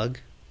barking dog.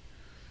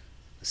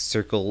 A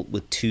circle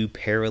with two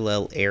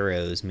parallel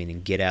arrows,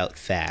 meaning get out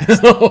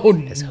fast,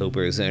 as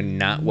hobos are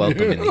not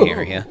welcome in the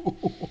area.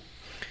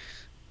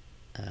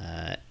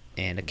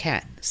 And a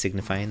cat,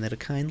 signifying that a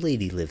kind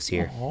lady lives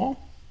here. Aw. All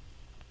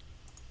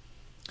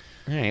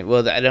right.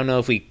 Well, I don't know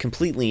if we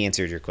completely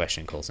answered your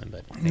question, Colson,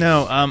 but maybe.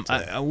 No,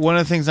 one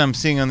of the things I'm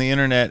seeing on the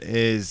internet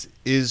is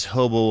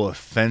hobo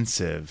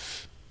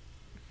offensive?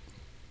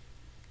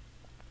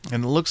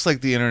 And it looks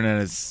like the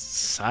internet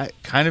is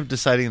kind of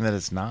deciding that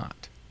it's not.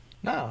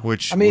 No,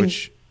 Which, I mean,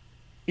 which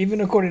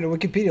even according to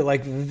Wikipedia,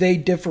 like they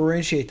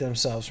differentiate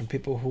themselves from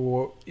people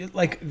who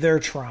like they're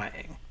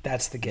trying.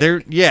 That's the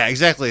game.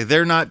 exactly.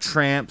 They're not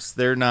tramps.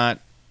 They're not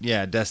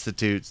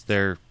destitutes.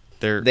 They're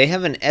They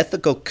have an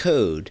ethical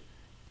code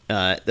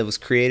that was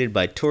created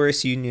by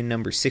Taurus Union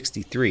number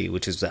 63,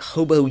 which is a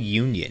hobo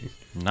union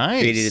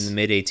nice. created in the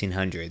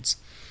mid-1800s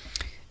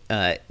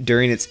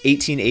during its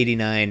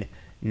 1889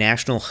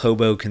 National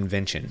Hobo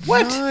Convention.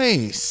 What?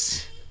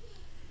 Nice.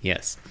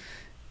 Yes.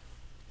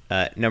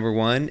 Number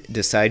 1,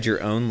 decide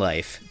your own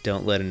life.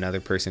 Don't let another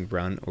person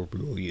run or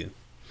rule you.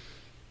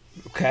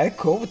 Okay,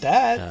 cool with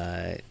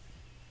that.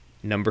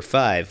 Number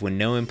 5, when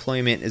no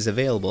employment is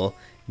available,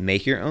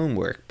 make your own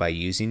work by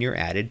using your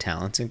added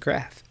talents and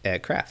crafts.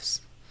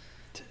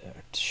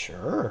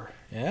 Sure.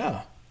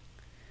 Yeah.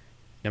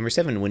 Number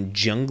 7, when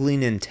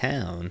jungling in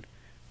town,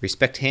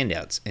 respect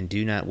handouts and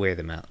do not wear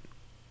them out.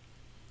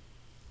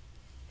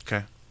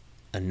 Okay.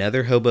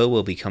 Another hobo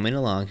will be coming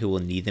along who will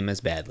need them as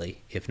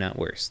badly, if not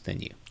worse, than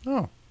you.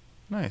 Oh,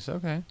 nice.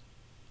 Okay.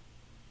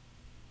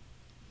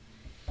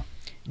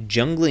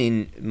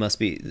 Jungling must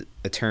be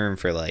a term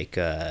for like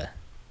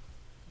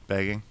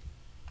Begging.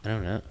 I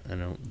don't know.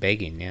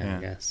 Begging. Yeah, Yeah.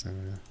 I guess. I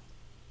don't know.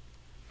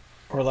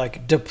 Or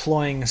like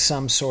deploying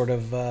some sort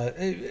of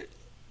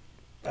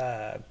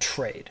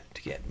trade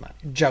to get money.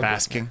 Juggling.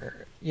 Basking.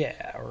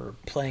 Or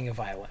playing a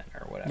violin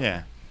or whatever.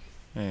 Yeah.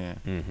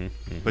 Mm-hmm.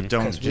 But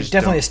don't Because we've just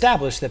definitely don't.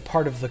 established that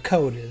part of the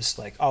code is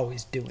like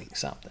always doing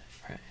something,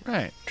 right?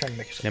 Right. Trying to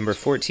make yourself Number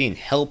 14.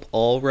 Help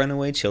all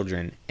runaway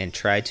children and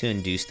try to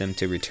induce them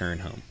to return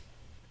home.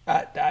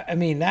 I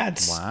mean,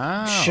 that's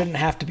Wow. shouldn't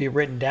have to be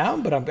written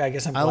down, but I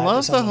guess I'm I glad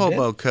love that the someone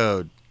hobo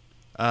code.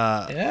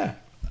 Yeah.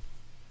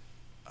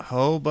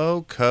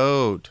 Hobo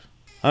code.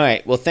 All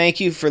right. Well, thank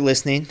you for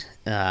listening.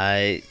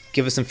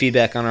 Give us some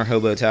feedback on our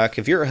hobo talk.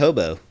 If you're a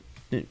hobo,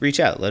 reach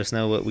out. Let us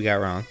know what we got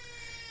wrong.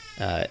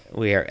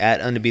 We are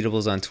at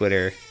Undebeatables on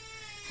Twitter,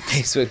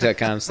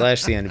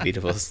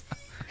 Facebook.com/TheUndebeatables,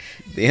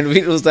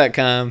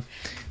 TheUndebeatables.com.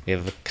 We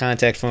have a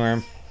contact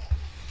form.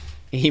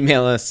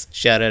 Email us,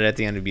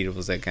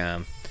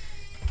 shoutout@TheUndebeatables.com.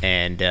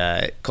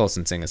 And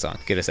Colson, sing a song.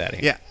 Get us out of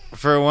here. Yeah.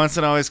 For once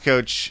and always,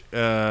 Coach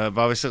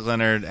Bobby Stick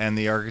Leonard and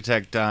the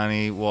architect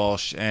Donnie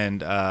Walsh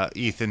and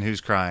Ethan,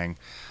 who's crying.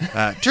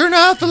 Turn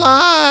out the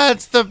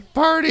lights. The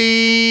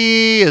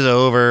party is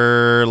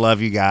over.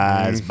 Love you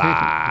guys.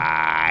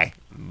 Bye.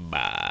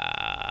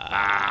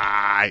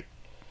 Bye.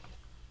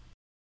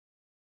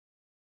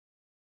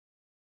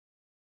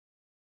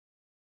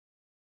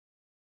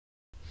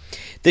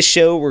 This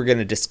show, we're going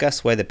to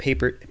discuss why the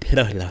paper...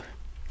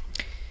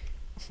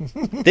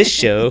 This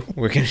show,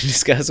 we're going to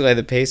discuss why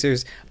the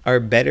Pacers are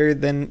better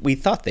than we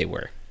thought they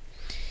were.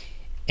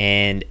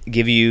 And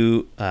give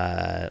you...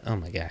 oh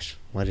my gosh.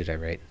 What did I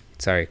write?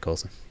 Sorry,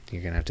 Colson.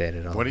 You're going to have to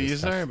edit all What are this you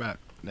stuff. sorry about?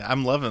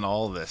 I'm loving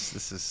all of this.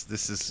 This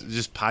is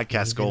just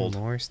podcast Even gold.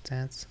 More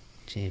stats?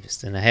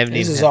 Jeebus. And I haven't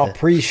This even is had all the-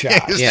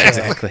 pre-shot. Yeah,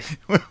 exactly.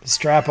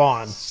 Strap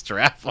on.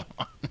 Strap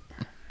on.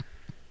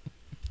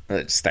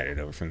 Let's start it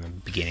over from the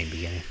beginning,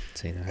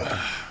 so you know how to...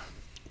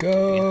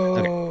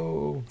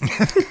 Go.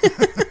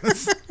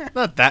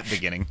 Not that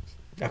beginning.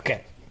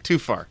 Okay. Too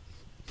far.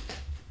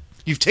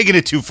 You've taken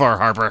it too far,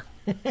 Harper.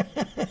 All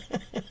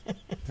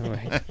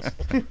right.